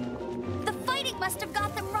horn! The fighting must have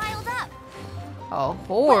got them riled up. A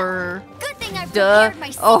whore. Good thing I've Duh. prepared my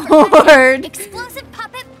A secret weapon, horde. explosive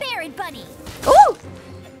puppet Berry Bunny. Ooh!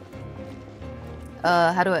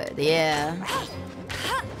 How do I? Yeah.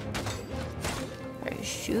 Right,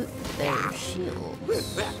 shoot their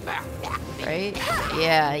shields. Right?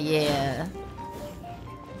 Yeah, yeah.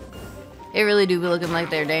 It really do be looking like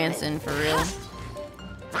they're dancing for real.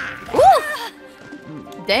 Woo!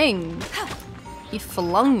 Dang. He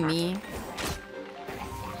flung me.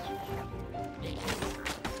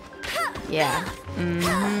 Yeah.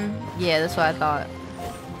 Yeah, that's what I thought.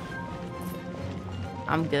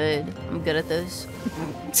 I'm good. I'm good at this.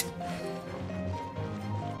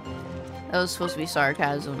 That was supposed to be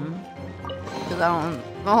sarcasm. Because I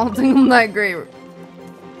don't think I'm that great.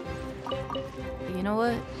 But you know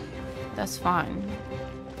what? That's fine.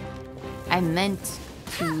 I meant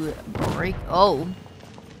to break. Oh.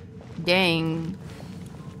 Dang.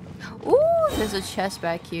 Ooh, there's a chest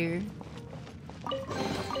back here.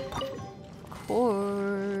 Of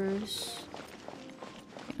course.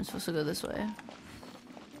 I'm supposed to go this way.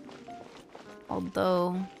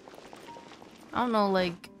 Although, I don't know,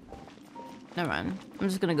 like, never mind. I'm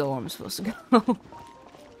just gonna go where I'm supposed to go.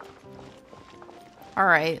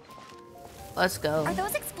 Alright. Let's go. Are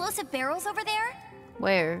those explosive barrels over there?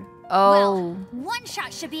 Where? Well, Oh. one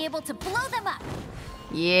shot should be able to blow them up.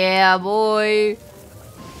 Yeah, boy.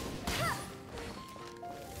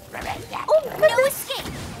 Oh, no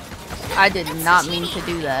escape. I did not mean to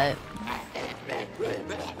do that.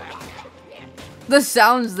 The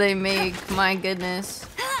sounds they make, my goodness.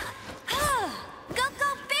 Go,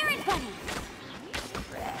 Barret Bunny!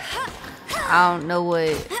 I don't know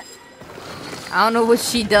what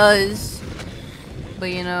she does,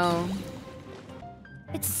 but you know,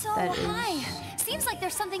 It's so that high. is Seems like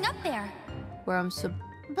there's something up there. where I'm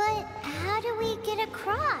But how do we get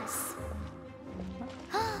across?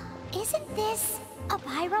 Isn't this a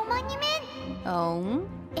pyro monument? Oh,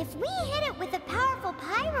 If we hit it with a powerful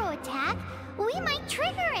pyro attack, we might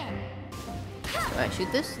trigger it. do I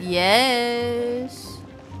shoot this? Yes.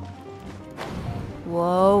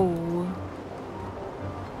 Whoa.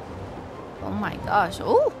 Oh my gosh.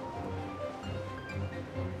 Oh.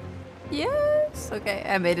 Yes. Okay,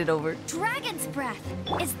 I made it over. Dragon's breath.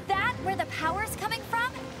 Is that where the power's coming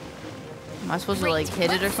from? Am I supposed to like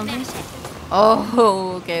hit it or Let's something? smash it.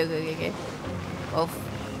 Oh, okay. Oh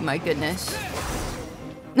my goodness.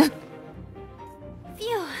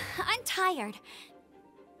 Phew, I'm tired.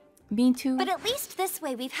 Me too. But at least this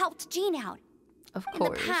way we've helped Jean out. Of In the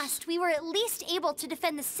course. past, we were at least able to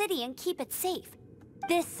defend the city and keep it safe.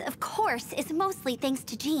 This, of course, is mostly thanks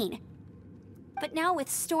to Jean. But now with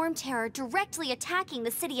Storm Terror directly attacking the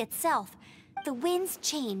city itself, the winds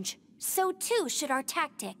change. So too should our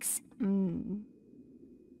tactics. I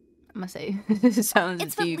must say, this sounds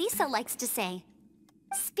It's deep. what Lisa likes to say.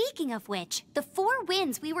 Speaking of which, the 4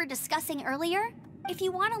 winds we were discussing earlier, if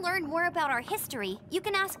you want to learn more about our history, you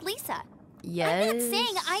can ask Lisa. Yes. I'm not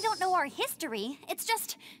saying I don't know our history. It's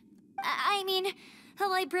just, I mean, a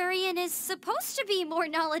librarian is supposed to be more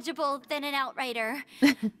knowledgeable than an outrider,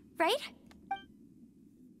 right?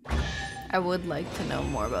 I would like to know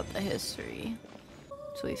more about the history.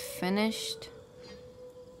 So we finished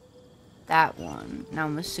that one. Now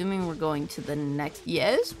I'm assuming we're going to the next.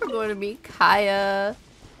 Yes, we're going to meet Kaya.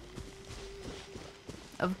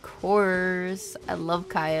 Of course. I love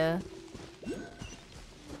Kaya.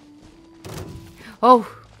 Oh!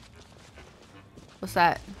 What's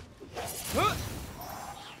that?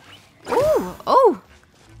 Ooh! Oh!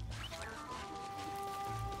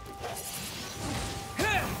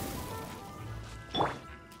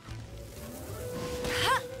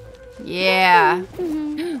 Yeah.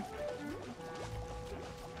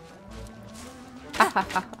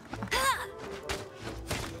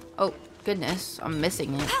 Oh goodness, I'm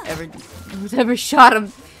missing it. Who's ever shot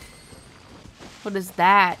him? What is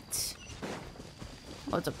that?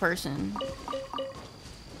 Oh, it's a person.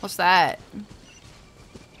 What's that?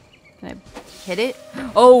 Can I hit it?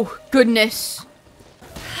 Oh goodness.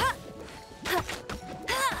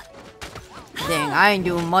 Dang, I ain't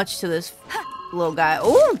doing much to this little guy.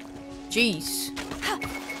 Oh, jeez.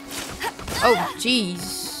 Oh,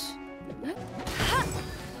 jeez.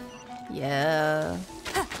 Yeah.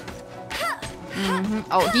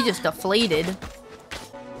 Oh, he just deflated.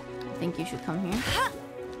 I think you should come here.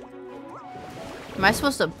 Am I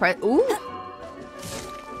supposed to press? Ooh.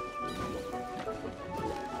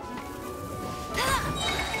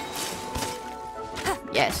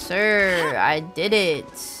 Yes, sir. I did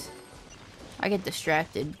it. I get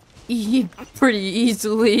distracted pretty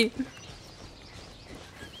easily.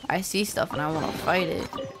 I see stuff and I want to fight it.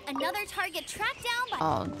 Another target tracked down by...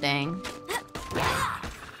 Oh, dang.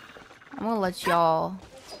 I'm gonna let y'all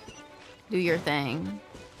do your thing,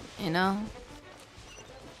 you know?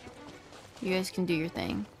 You guys can do your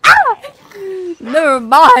thing. Ah! Never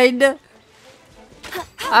mind!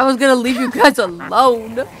 I was gonna leave you guys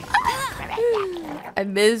alone. I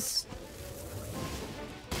missed.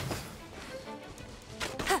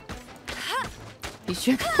 He's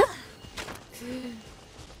sure.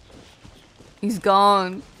 He's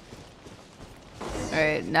gone.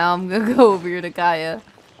 Alright, now I'm gonna go over here to Kaya.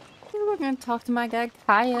 We're gonna talk to my guy,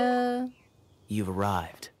 Kaya. You've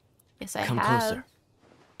arrived. Yes, I Come have. closer.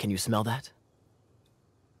 Can you smell that?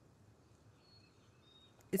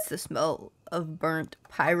 It's the smell of burnt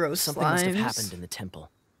pyro Something must have slimes. happened in the temple.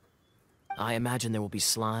 I imagine there will be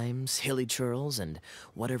slimes, hilly churls, and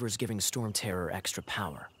whatever's giving Storm Terror extra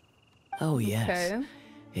power. Oh yes, Okay.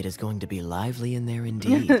 it is going to be lively in there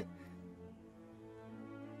indeed.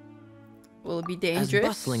 Will it be As dangerous?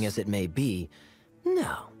 bustling as it may be,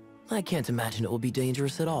 no, I can't imagine it will be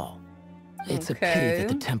dangerous at all. It's a pity that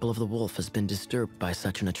the Okay. Temple of the Wolf has been disturbed by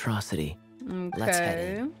such an atrocity. Let's head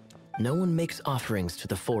Okay. in. No one makes offerings to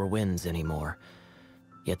the 4 winds anymore,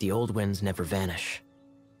 yet the old winds never vanish.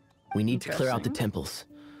 We need to clear out the Interesting. temples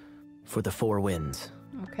for the 4 winds.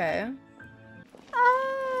 Okay.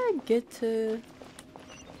 I get to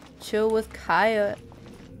chill with Kaya.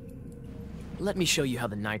 Let me show you how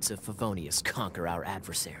the Knights of Favonius conquer our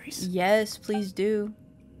adversaries. Yes, please do.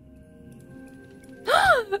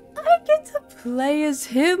 I get to play as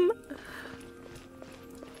him.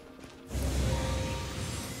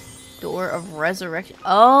 Door of Resurrection.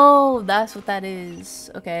 Oh, that's what that is.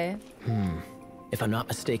 Okay. If I'm not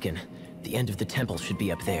mistaken, the end of the temple should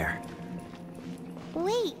be up there.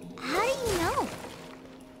 Wait, how do you know?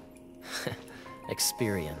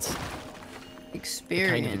 Experience. Experience.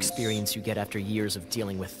 The kind of experience you get after years of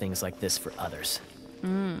dealing with things like this for others. I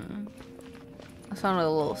sounded a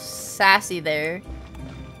little sassy there.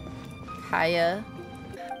 Kaya.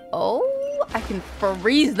 Oh, I can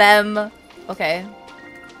freeze them. Okay.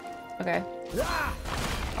 Okay.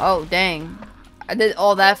 Oh, dang. I did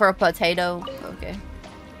all that for a potato. Okay.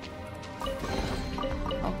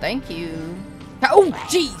 Oh, thank you. Oh,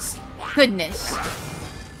 jeez. Goodness.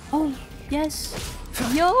 Oh, yes.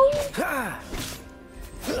 Yo.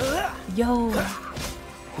 Yo.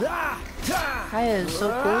 Kaya is so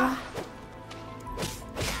cool.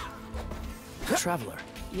 Traveler,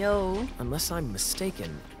 Yo. unless I'm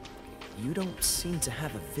mistaken, you don't seem to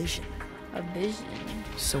have a vision. A vision.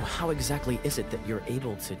 So how exactly is it that you're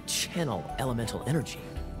able to channel elemental energy?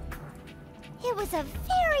 It was a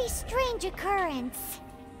very strange occurrence.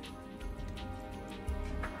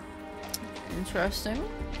 Interesting.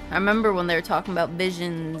 I remember when they were talking about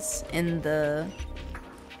visions in the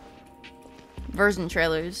version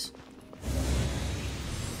trailers.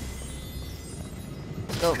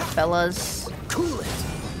 Let's go, fellas. Cool it!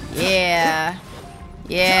 Yeah.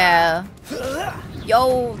 Yeah.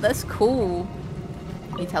 Yo, that's cool.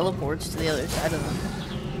 He teleports to the other side of them.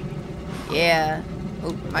 Yeah.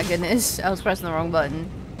 Oh, my goodness. I was pressing the wrong button.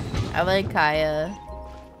 I like Kaya.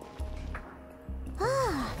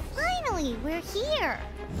 Ah, finally, we're here.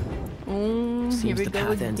 Here Seems we the go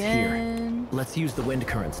path ends here. again. Let's use the wind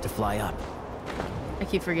currents to fly up. I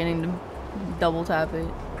keep forgetting to double tap it.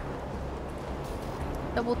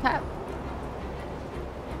 Double tap.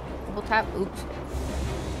 Double tap. Oops.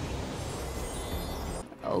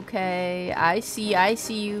 Okay, I see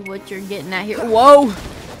you, what you're getting at here. Whoa!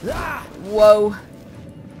 Whoa.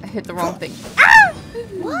 I hit the wrong thing.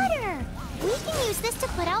 Water! We can use this to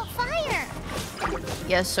put out fire.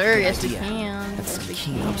 Yes, sir. Yes, we idea. can. That's Yes, some we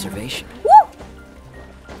keen can. observation. Woo!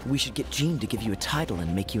 We should get Jean to give you a title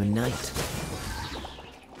and make you a knight.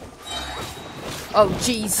 Oh,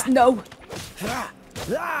 jeez. No.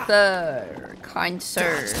 Sir. Kind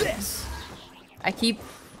sir. I keep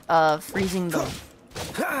freezing the...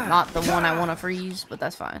 Not the one I want to freeze, but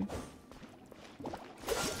that's fine.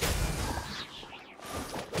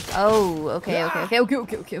 Oh, okay.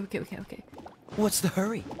 What's the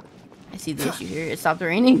hurry? I see the issue here. It stopped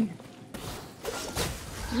raining.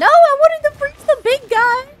 No, I wanted to freeze the big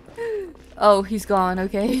guy. Oh, he's gone.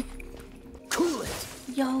 Okay. Cool it!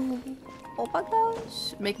 Yo. Oh my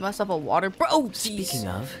gosh. Make myself a water bro. Oh, jeez. Speaking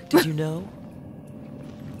of, did you know?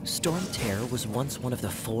 Storm Terror was once one of the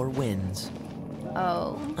 4 winds.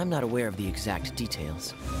 Oh. I'm not aware of the exact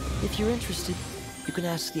details. If you're interested, you can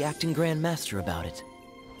ask the acting Grand Master about it.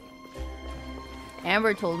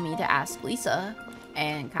 Amber told me to ask Lisa,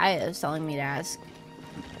 and Kaya is telling me to ask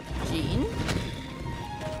Jean.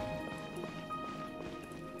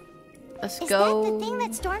 Let's Is go. that the thing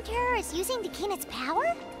that Storm Terror is using to gain its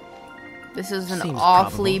power? This is an Seems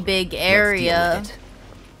awfully probable. big Let's deal area. with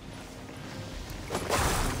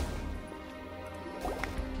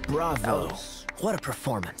it. Bravo! What a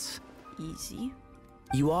performance! Easy.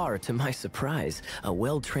 You are, to my surprise, a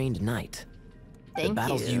well-trained knight. Thank the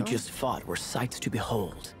battles you. you just fought were sights to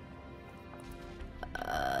behold.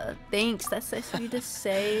 Thanks. That's nice of you to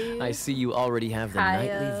say. I see you already have the Kaya.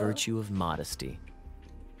 knightly virtue of modesty.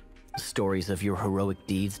 Stories of your heroic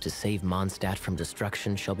deeds to save Mondstadt from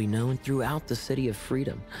destruction shall be known throughout the City of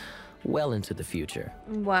Freedom, well into the future.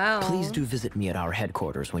 Wow. Please do visit me at our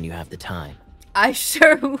headquarters when you have the time. I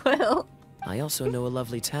sure will. I also know a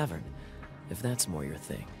lovely tavern, if that's more your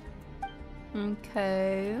thing.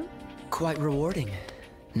 Okay. Quite rewarding,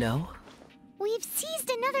 no? We've seized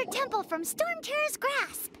another temple from Storm Terror's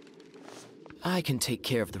grasp. I can take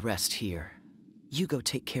care of the rest here. You go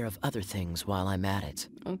take care of other things while I'm at it.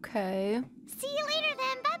 Okay. See you later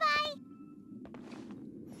then, bye-bye.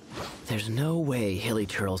 There's no way Hilly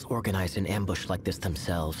Turtles organized an ambush like this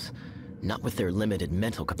themselves. Not with their limited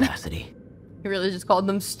mental capacity. He really just called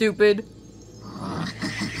them stupid.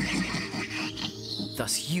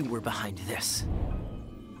 Thus you were behind this.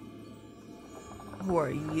 Who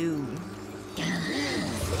are you?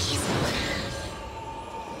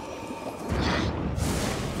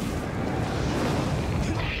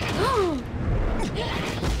 Oh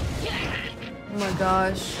my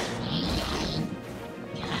gosh.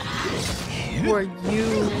 Who are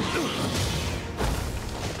you?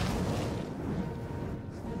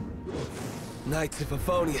 Knights of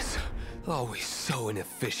Favonius, always so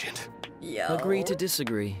inefficient. Yo. Agree to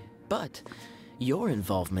disagree. but your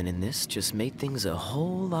involvement in this just made things a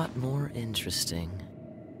whole lot more interesting.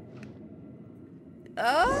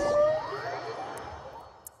 Oh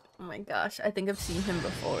my gosh, I think I've seen him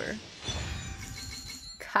before.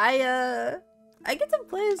 Kaya! I get to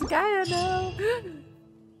play as Kaya now!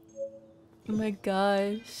 Oh my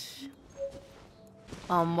gosh.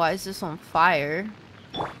 Why is this on fire?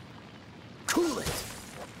 Cool it!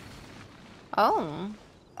 Oh.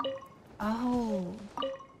 Oh.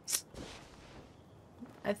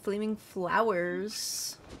 I have flaming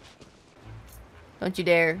flowers. Don't you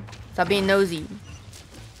dare. Stop being nosy.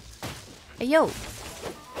 Hey, yo.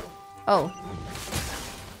 Oh.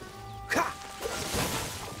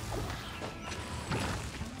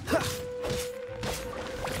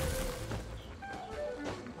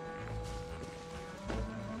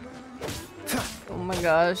 Oh my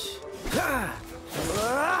gosh.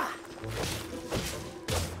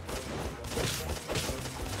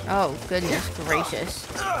 Oh, goodness gracious.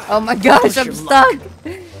 Oh my gosh, I'm stuck!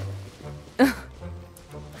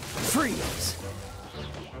 Freeze!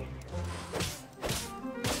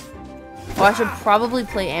 Oh, I should probably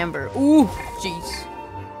play Amber. Ooh, jeez.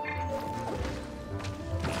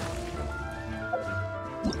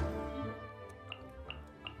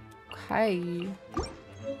 Okay.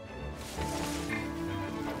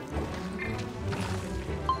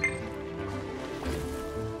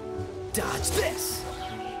 Dodge this!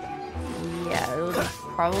 Yeah, it would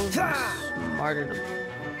probably be smarter to...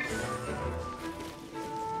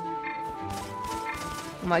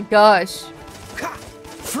 Oh my gosh.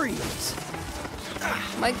 Freeze!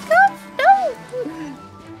 My god, no!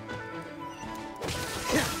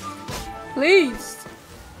 Please!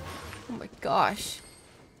 Oh my gosh.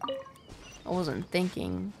 I wasn't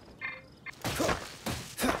thinking.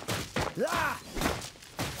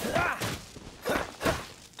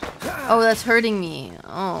 Oh, that's hurting me.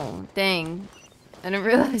 Oh, dang. I didn't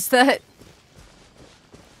realize that.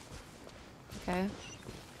 Okay.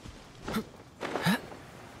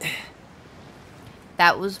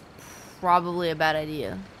 That was probably a bad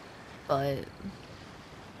idea, but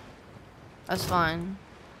that's fine.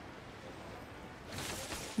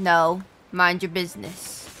 No, mind your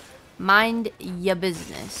business. Mind your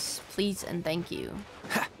business, please and thank you.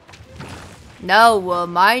 No,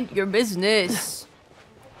 mind your business.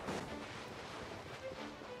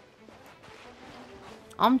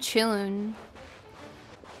 I'm chilling.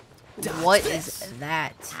 What is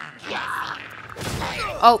that?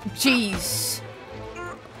 Oh, jeez.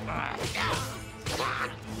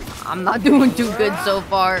 I'm not doing too good so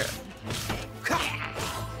far.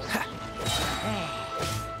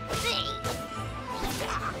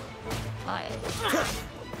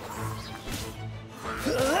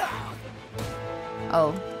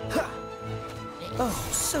 Oh. Oh,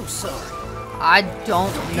 so sorry. I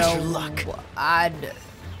don't know. Luck.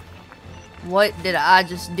 What did I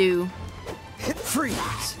just do?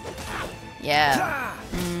 Freeze! Yeah.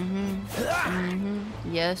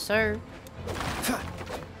 Yes, sir.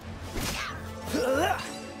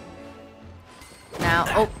 Now,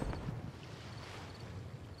 oh.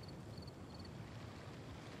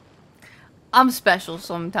 I'm special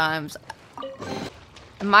sometimes.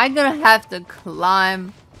 Am I gonna have to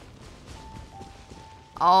climb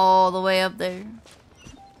all the way up there?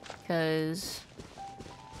 Because...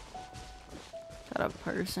 Is that a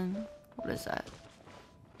person? What is that?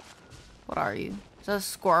 What are you? Is that a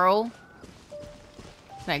squirrel?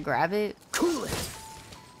 Can I grab it? Cool it!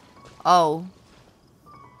 Oh.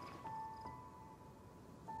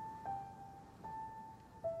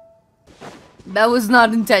 That was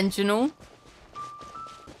not intentional.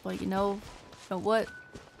 But you know what?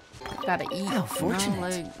 Gotta eat. How fortunate. You know,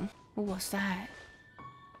 like, ooh, what's that?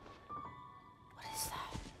 What is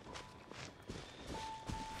that?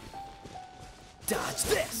 Dodge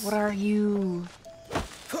this! What are you?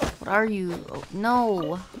 What are you? Oh,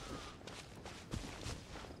 no.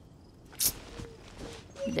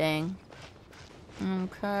 Dang.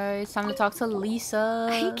 Okay, it's time to talk to Lisa.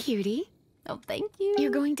 Hey, cutie. Oh, thank you.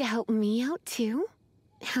 You're going to help me out, too?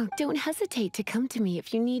 Oh, don't hesitate to come to me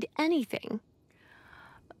if you need anything.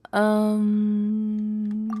 What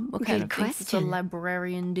kind Good of things does a question.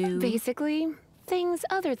 librarian do? Basically, things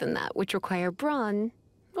other than that which require brawn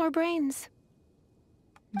or brains.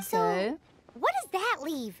 Okay. What does that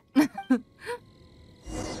leave?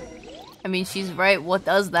 I mean, she's right. What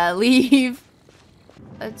does that leave?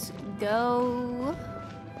 Let's go.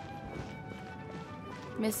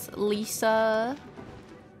 Miss Lisa.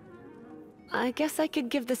 I guess I could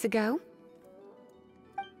give this a go.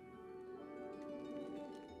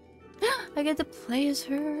 I get to play as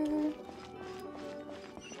her.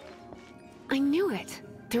 I knew it.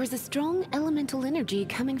 There is a strong elemental energy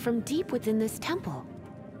coming from deep within this temple.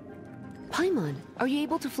 Paimon, are you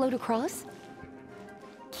able to float across?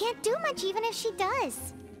 Can't do much even if she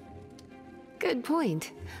does. Good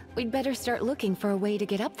point. We'd better start looking for a way to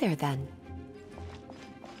get up there then.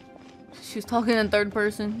 She's talking in third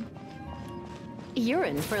person. You're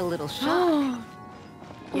in for a little shock.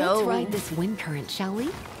 Let's Yo. ride this wind current, shall we?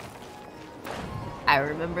 I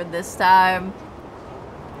remember this time.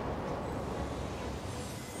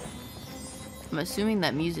 I'm assuming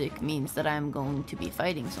that music means that I'm going to be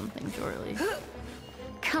fighting something shortly.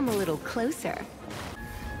 Come a little closer.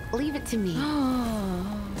 Leave it to me.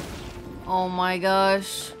 Oh my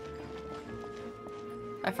gosh.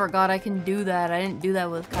 I forgot I can do that. I didn't do that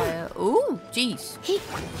with Kaya. Ooh, jeez.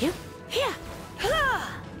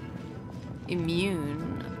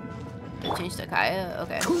 Immune. Did I change to Kaya?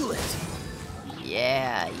 Okay. Cool it.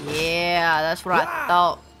 Yeah, that's what I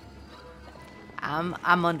thought.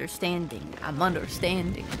 I'm understanding. I'm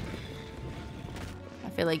understanding. I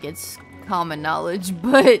feel like it's common knowledge,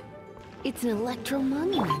 but It's an electro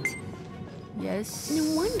monument. yes.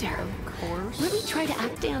 No wonder. Of course. Let me try to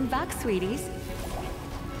act down back, sweeties.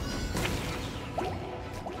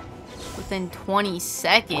 Within 20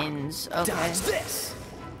 seconds. Okay. Dodge this.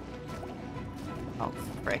 Oh,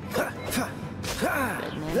 frick.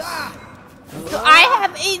 Goodness. So I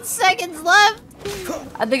have 8 seconds left.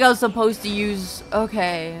 I think I was supposed to use.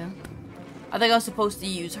 Okay. I think I was supposed to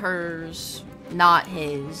use hers, not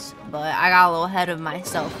his. But I got a little ahead of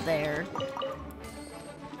myself there.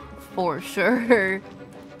 For sure.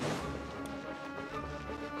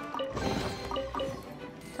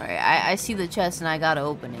 Sorry, I see the chest and I gotta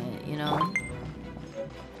open it, you know?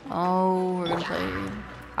 Oh, we're gonna play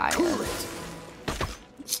Kaya.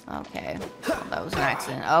 Okay. That was an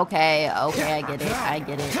accident. Okay, I get it. I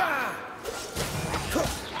get it.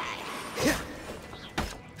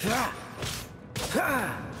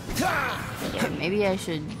 Yeah, maybe I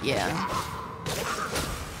should, yeah.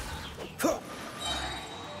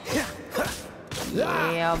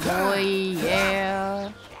 Yeah, boy,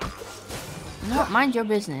 yeah. No, mind your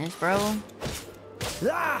business, bro.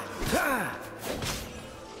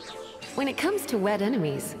 When it comes to wet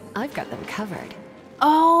enemies, I've got them covered.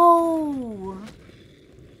 Oh!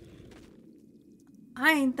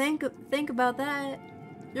 I ain't think about that.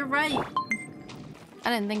 You're right. I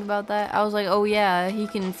didn't think about that. I was like, oh yeah, he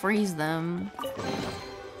can freeze them.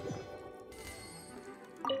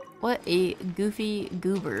 What a goofy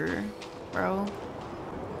goober, bro.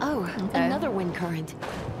 Oh, Okay. another wind current.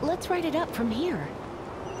 Let's ride it up from here.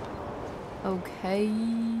 Okay.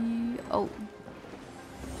 Oh.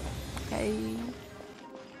 Okay.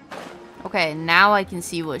 Okay, now I can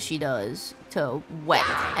see what she does to wet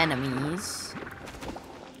enemies.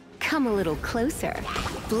 Come a little closer.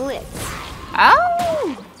 Blitz.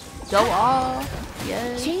 Ow! Go off.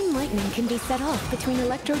 Yes. Chain lightning can be set off between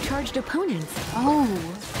electro-charged opponents. Oh.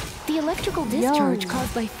 The electrical discharge Yo.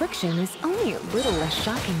 caused by friction is only a little less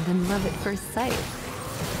shocking than love at first sight.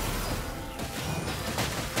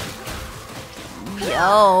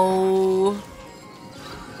 Yo.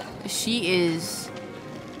 She is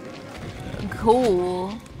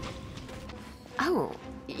cool. Oh,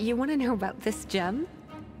 you want to know about this gem?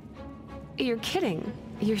 You're kidding.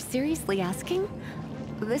 You're seriously asking?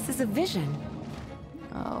 This is a vision.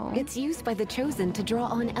 Oh. It's used by the Chosen to draw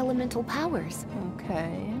on elemental powers.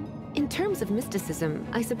 Okay. In terms of mysticism,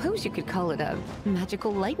 I suppose you could call it a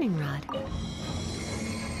magical lightning rod.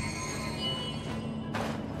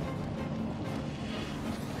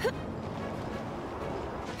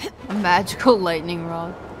 A magical lightning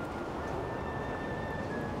rod.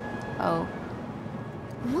 Oh.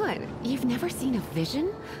 What? You've never seen a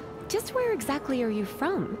vision? Just where exactly are you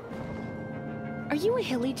from? Are you a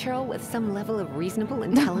hilly churl with some level of reasonable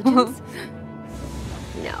intelligence?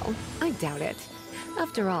 No, I doubt it.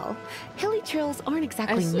 After all, hilly churls aren't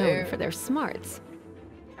exactly swear. known for their smarts.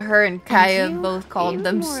 Her and Kaya And you, both called you're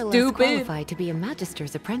them more or less stupid. qualified to be a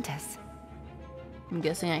magister's apprentice. I'm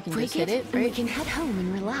guessing I can Break just hit it, and we right? can head home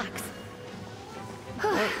and relax.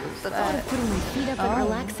 was The thought of that? putting my feet up and Oh.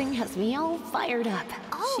 relaxing has me all fired up.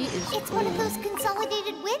 Oh, She is it's one of cool. those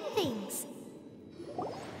consolidated wind things.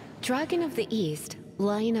 Dragon of the East,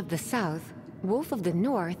 Lion of the South, Wolf of the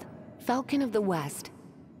North, Falcon of the West.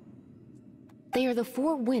 They are the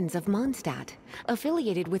four winds of Mondstadt,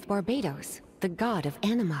 affiliated with Barbados, the god of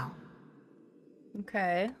Anemo.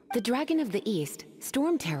 Okay. The Dragon of the East,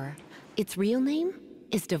 Storm Terror, its real name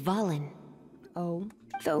is Dvalin. Oh.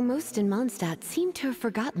 Though most in Mondstadt seem to have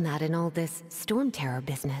forgotten that in all this Storm Terror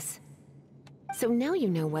business. So now you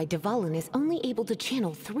know why Dvalin is only able to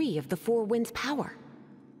channel 3 of the four winds' power.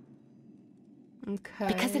 Okay.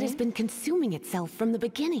 Because it has been consuming itself from the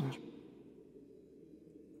beginning.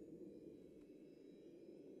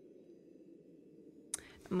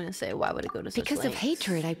 I'm gonna say, why would it go to such Because of lengths?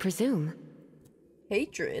 hatred, I presume.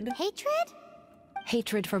 Hatred? Hatred?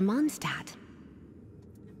 Hatred for Mondstadt.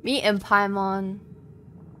 Me and Paimon.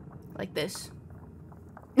 Like this.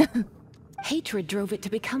 Hatred drove it to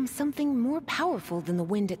become something more powerful than the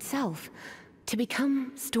wind itself. To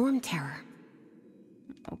become Storm Terror.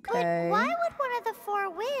 Okay. But why would one of the four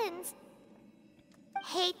winds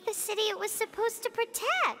hate the city it was supposed to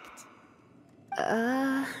protect?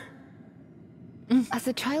 As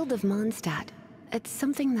a child of Mondstadt, it's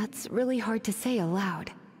something that's really hard to say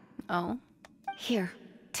aloud. Oh. Here,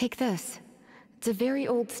 take this. It's a very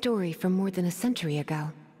old story from more than a century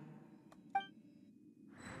ago.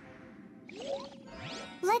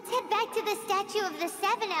 Let's head back to the statue of the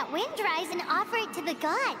Seven at Windrise and offer it to the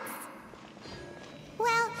gods.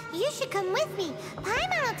 Well, you should come with me.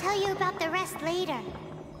 Paimon will tell you about the rest later.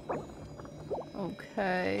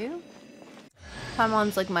 Okay.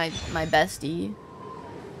 Paimon's like my bestie.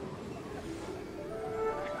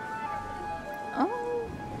 Oh.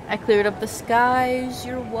 I cleared up the skies.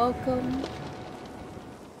 You're welcome.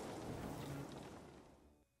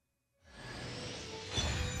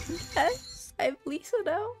 Yes, I have Lisa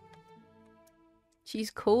now.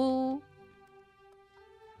 She's cool.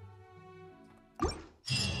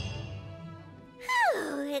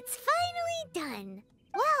 It's finally done.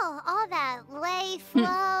 Well, all that lay,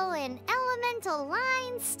 flow, and elemental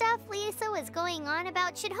line stuff Lisa was going on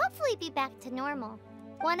about should hopefully be back to normal.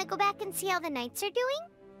 Want to go back and see how the knights are doing?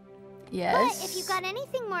 Yes. But if you got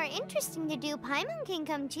anything more interesting to do, Paimon can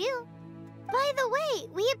come too. By the way,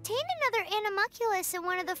 we obtained another animalculus in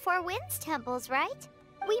one of the Four Winds temples, right?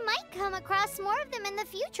 We might come across more of them in the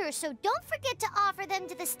future, so don't forget to offer them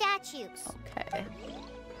to the statues. Okay.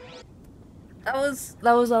 That was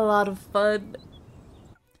a lot of fun.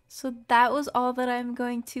 So that was all that I'm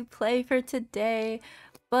going to play for today,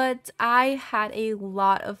 but I had a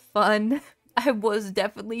lot of fun. I was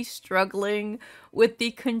definitely struggling with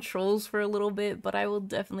the controls for a little bit, but I will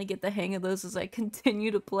definitely get the hang of those as I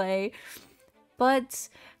continue to play. But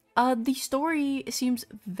the story seems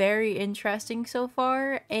very interesting so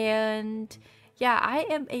far, and yeah, I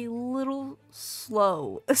am a little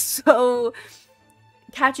slow, so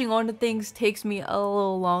catching on to things takes me a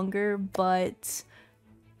little longer, but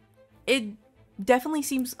it definitely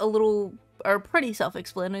seems a little, or pretty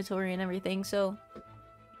self-explanatory and everything, so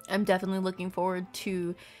I'm definitely looking forward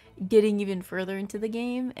to getting even further into the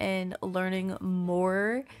game and learning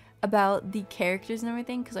more about the characters and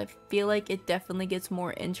everything, because I feel like it definitely gets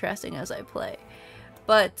more interesting as I play.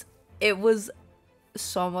 But it was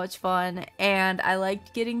so much fun, and I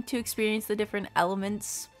liked getting to experience the different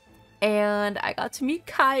elements, and I got to meet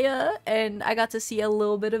Kaya, and I got to see a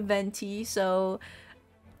little bit of Venti, so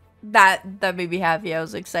that made me happy. I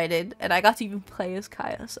was excited, and I got to even play as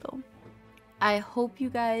Kaya, so I hope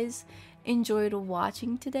you guys enjoyed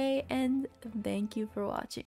watching today, and thank you for watching.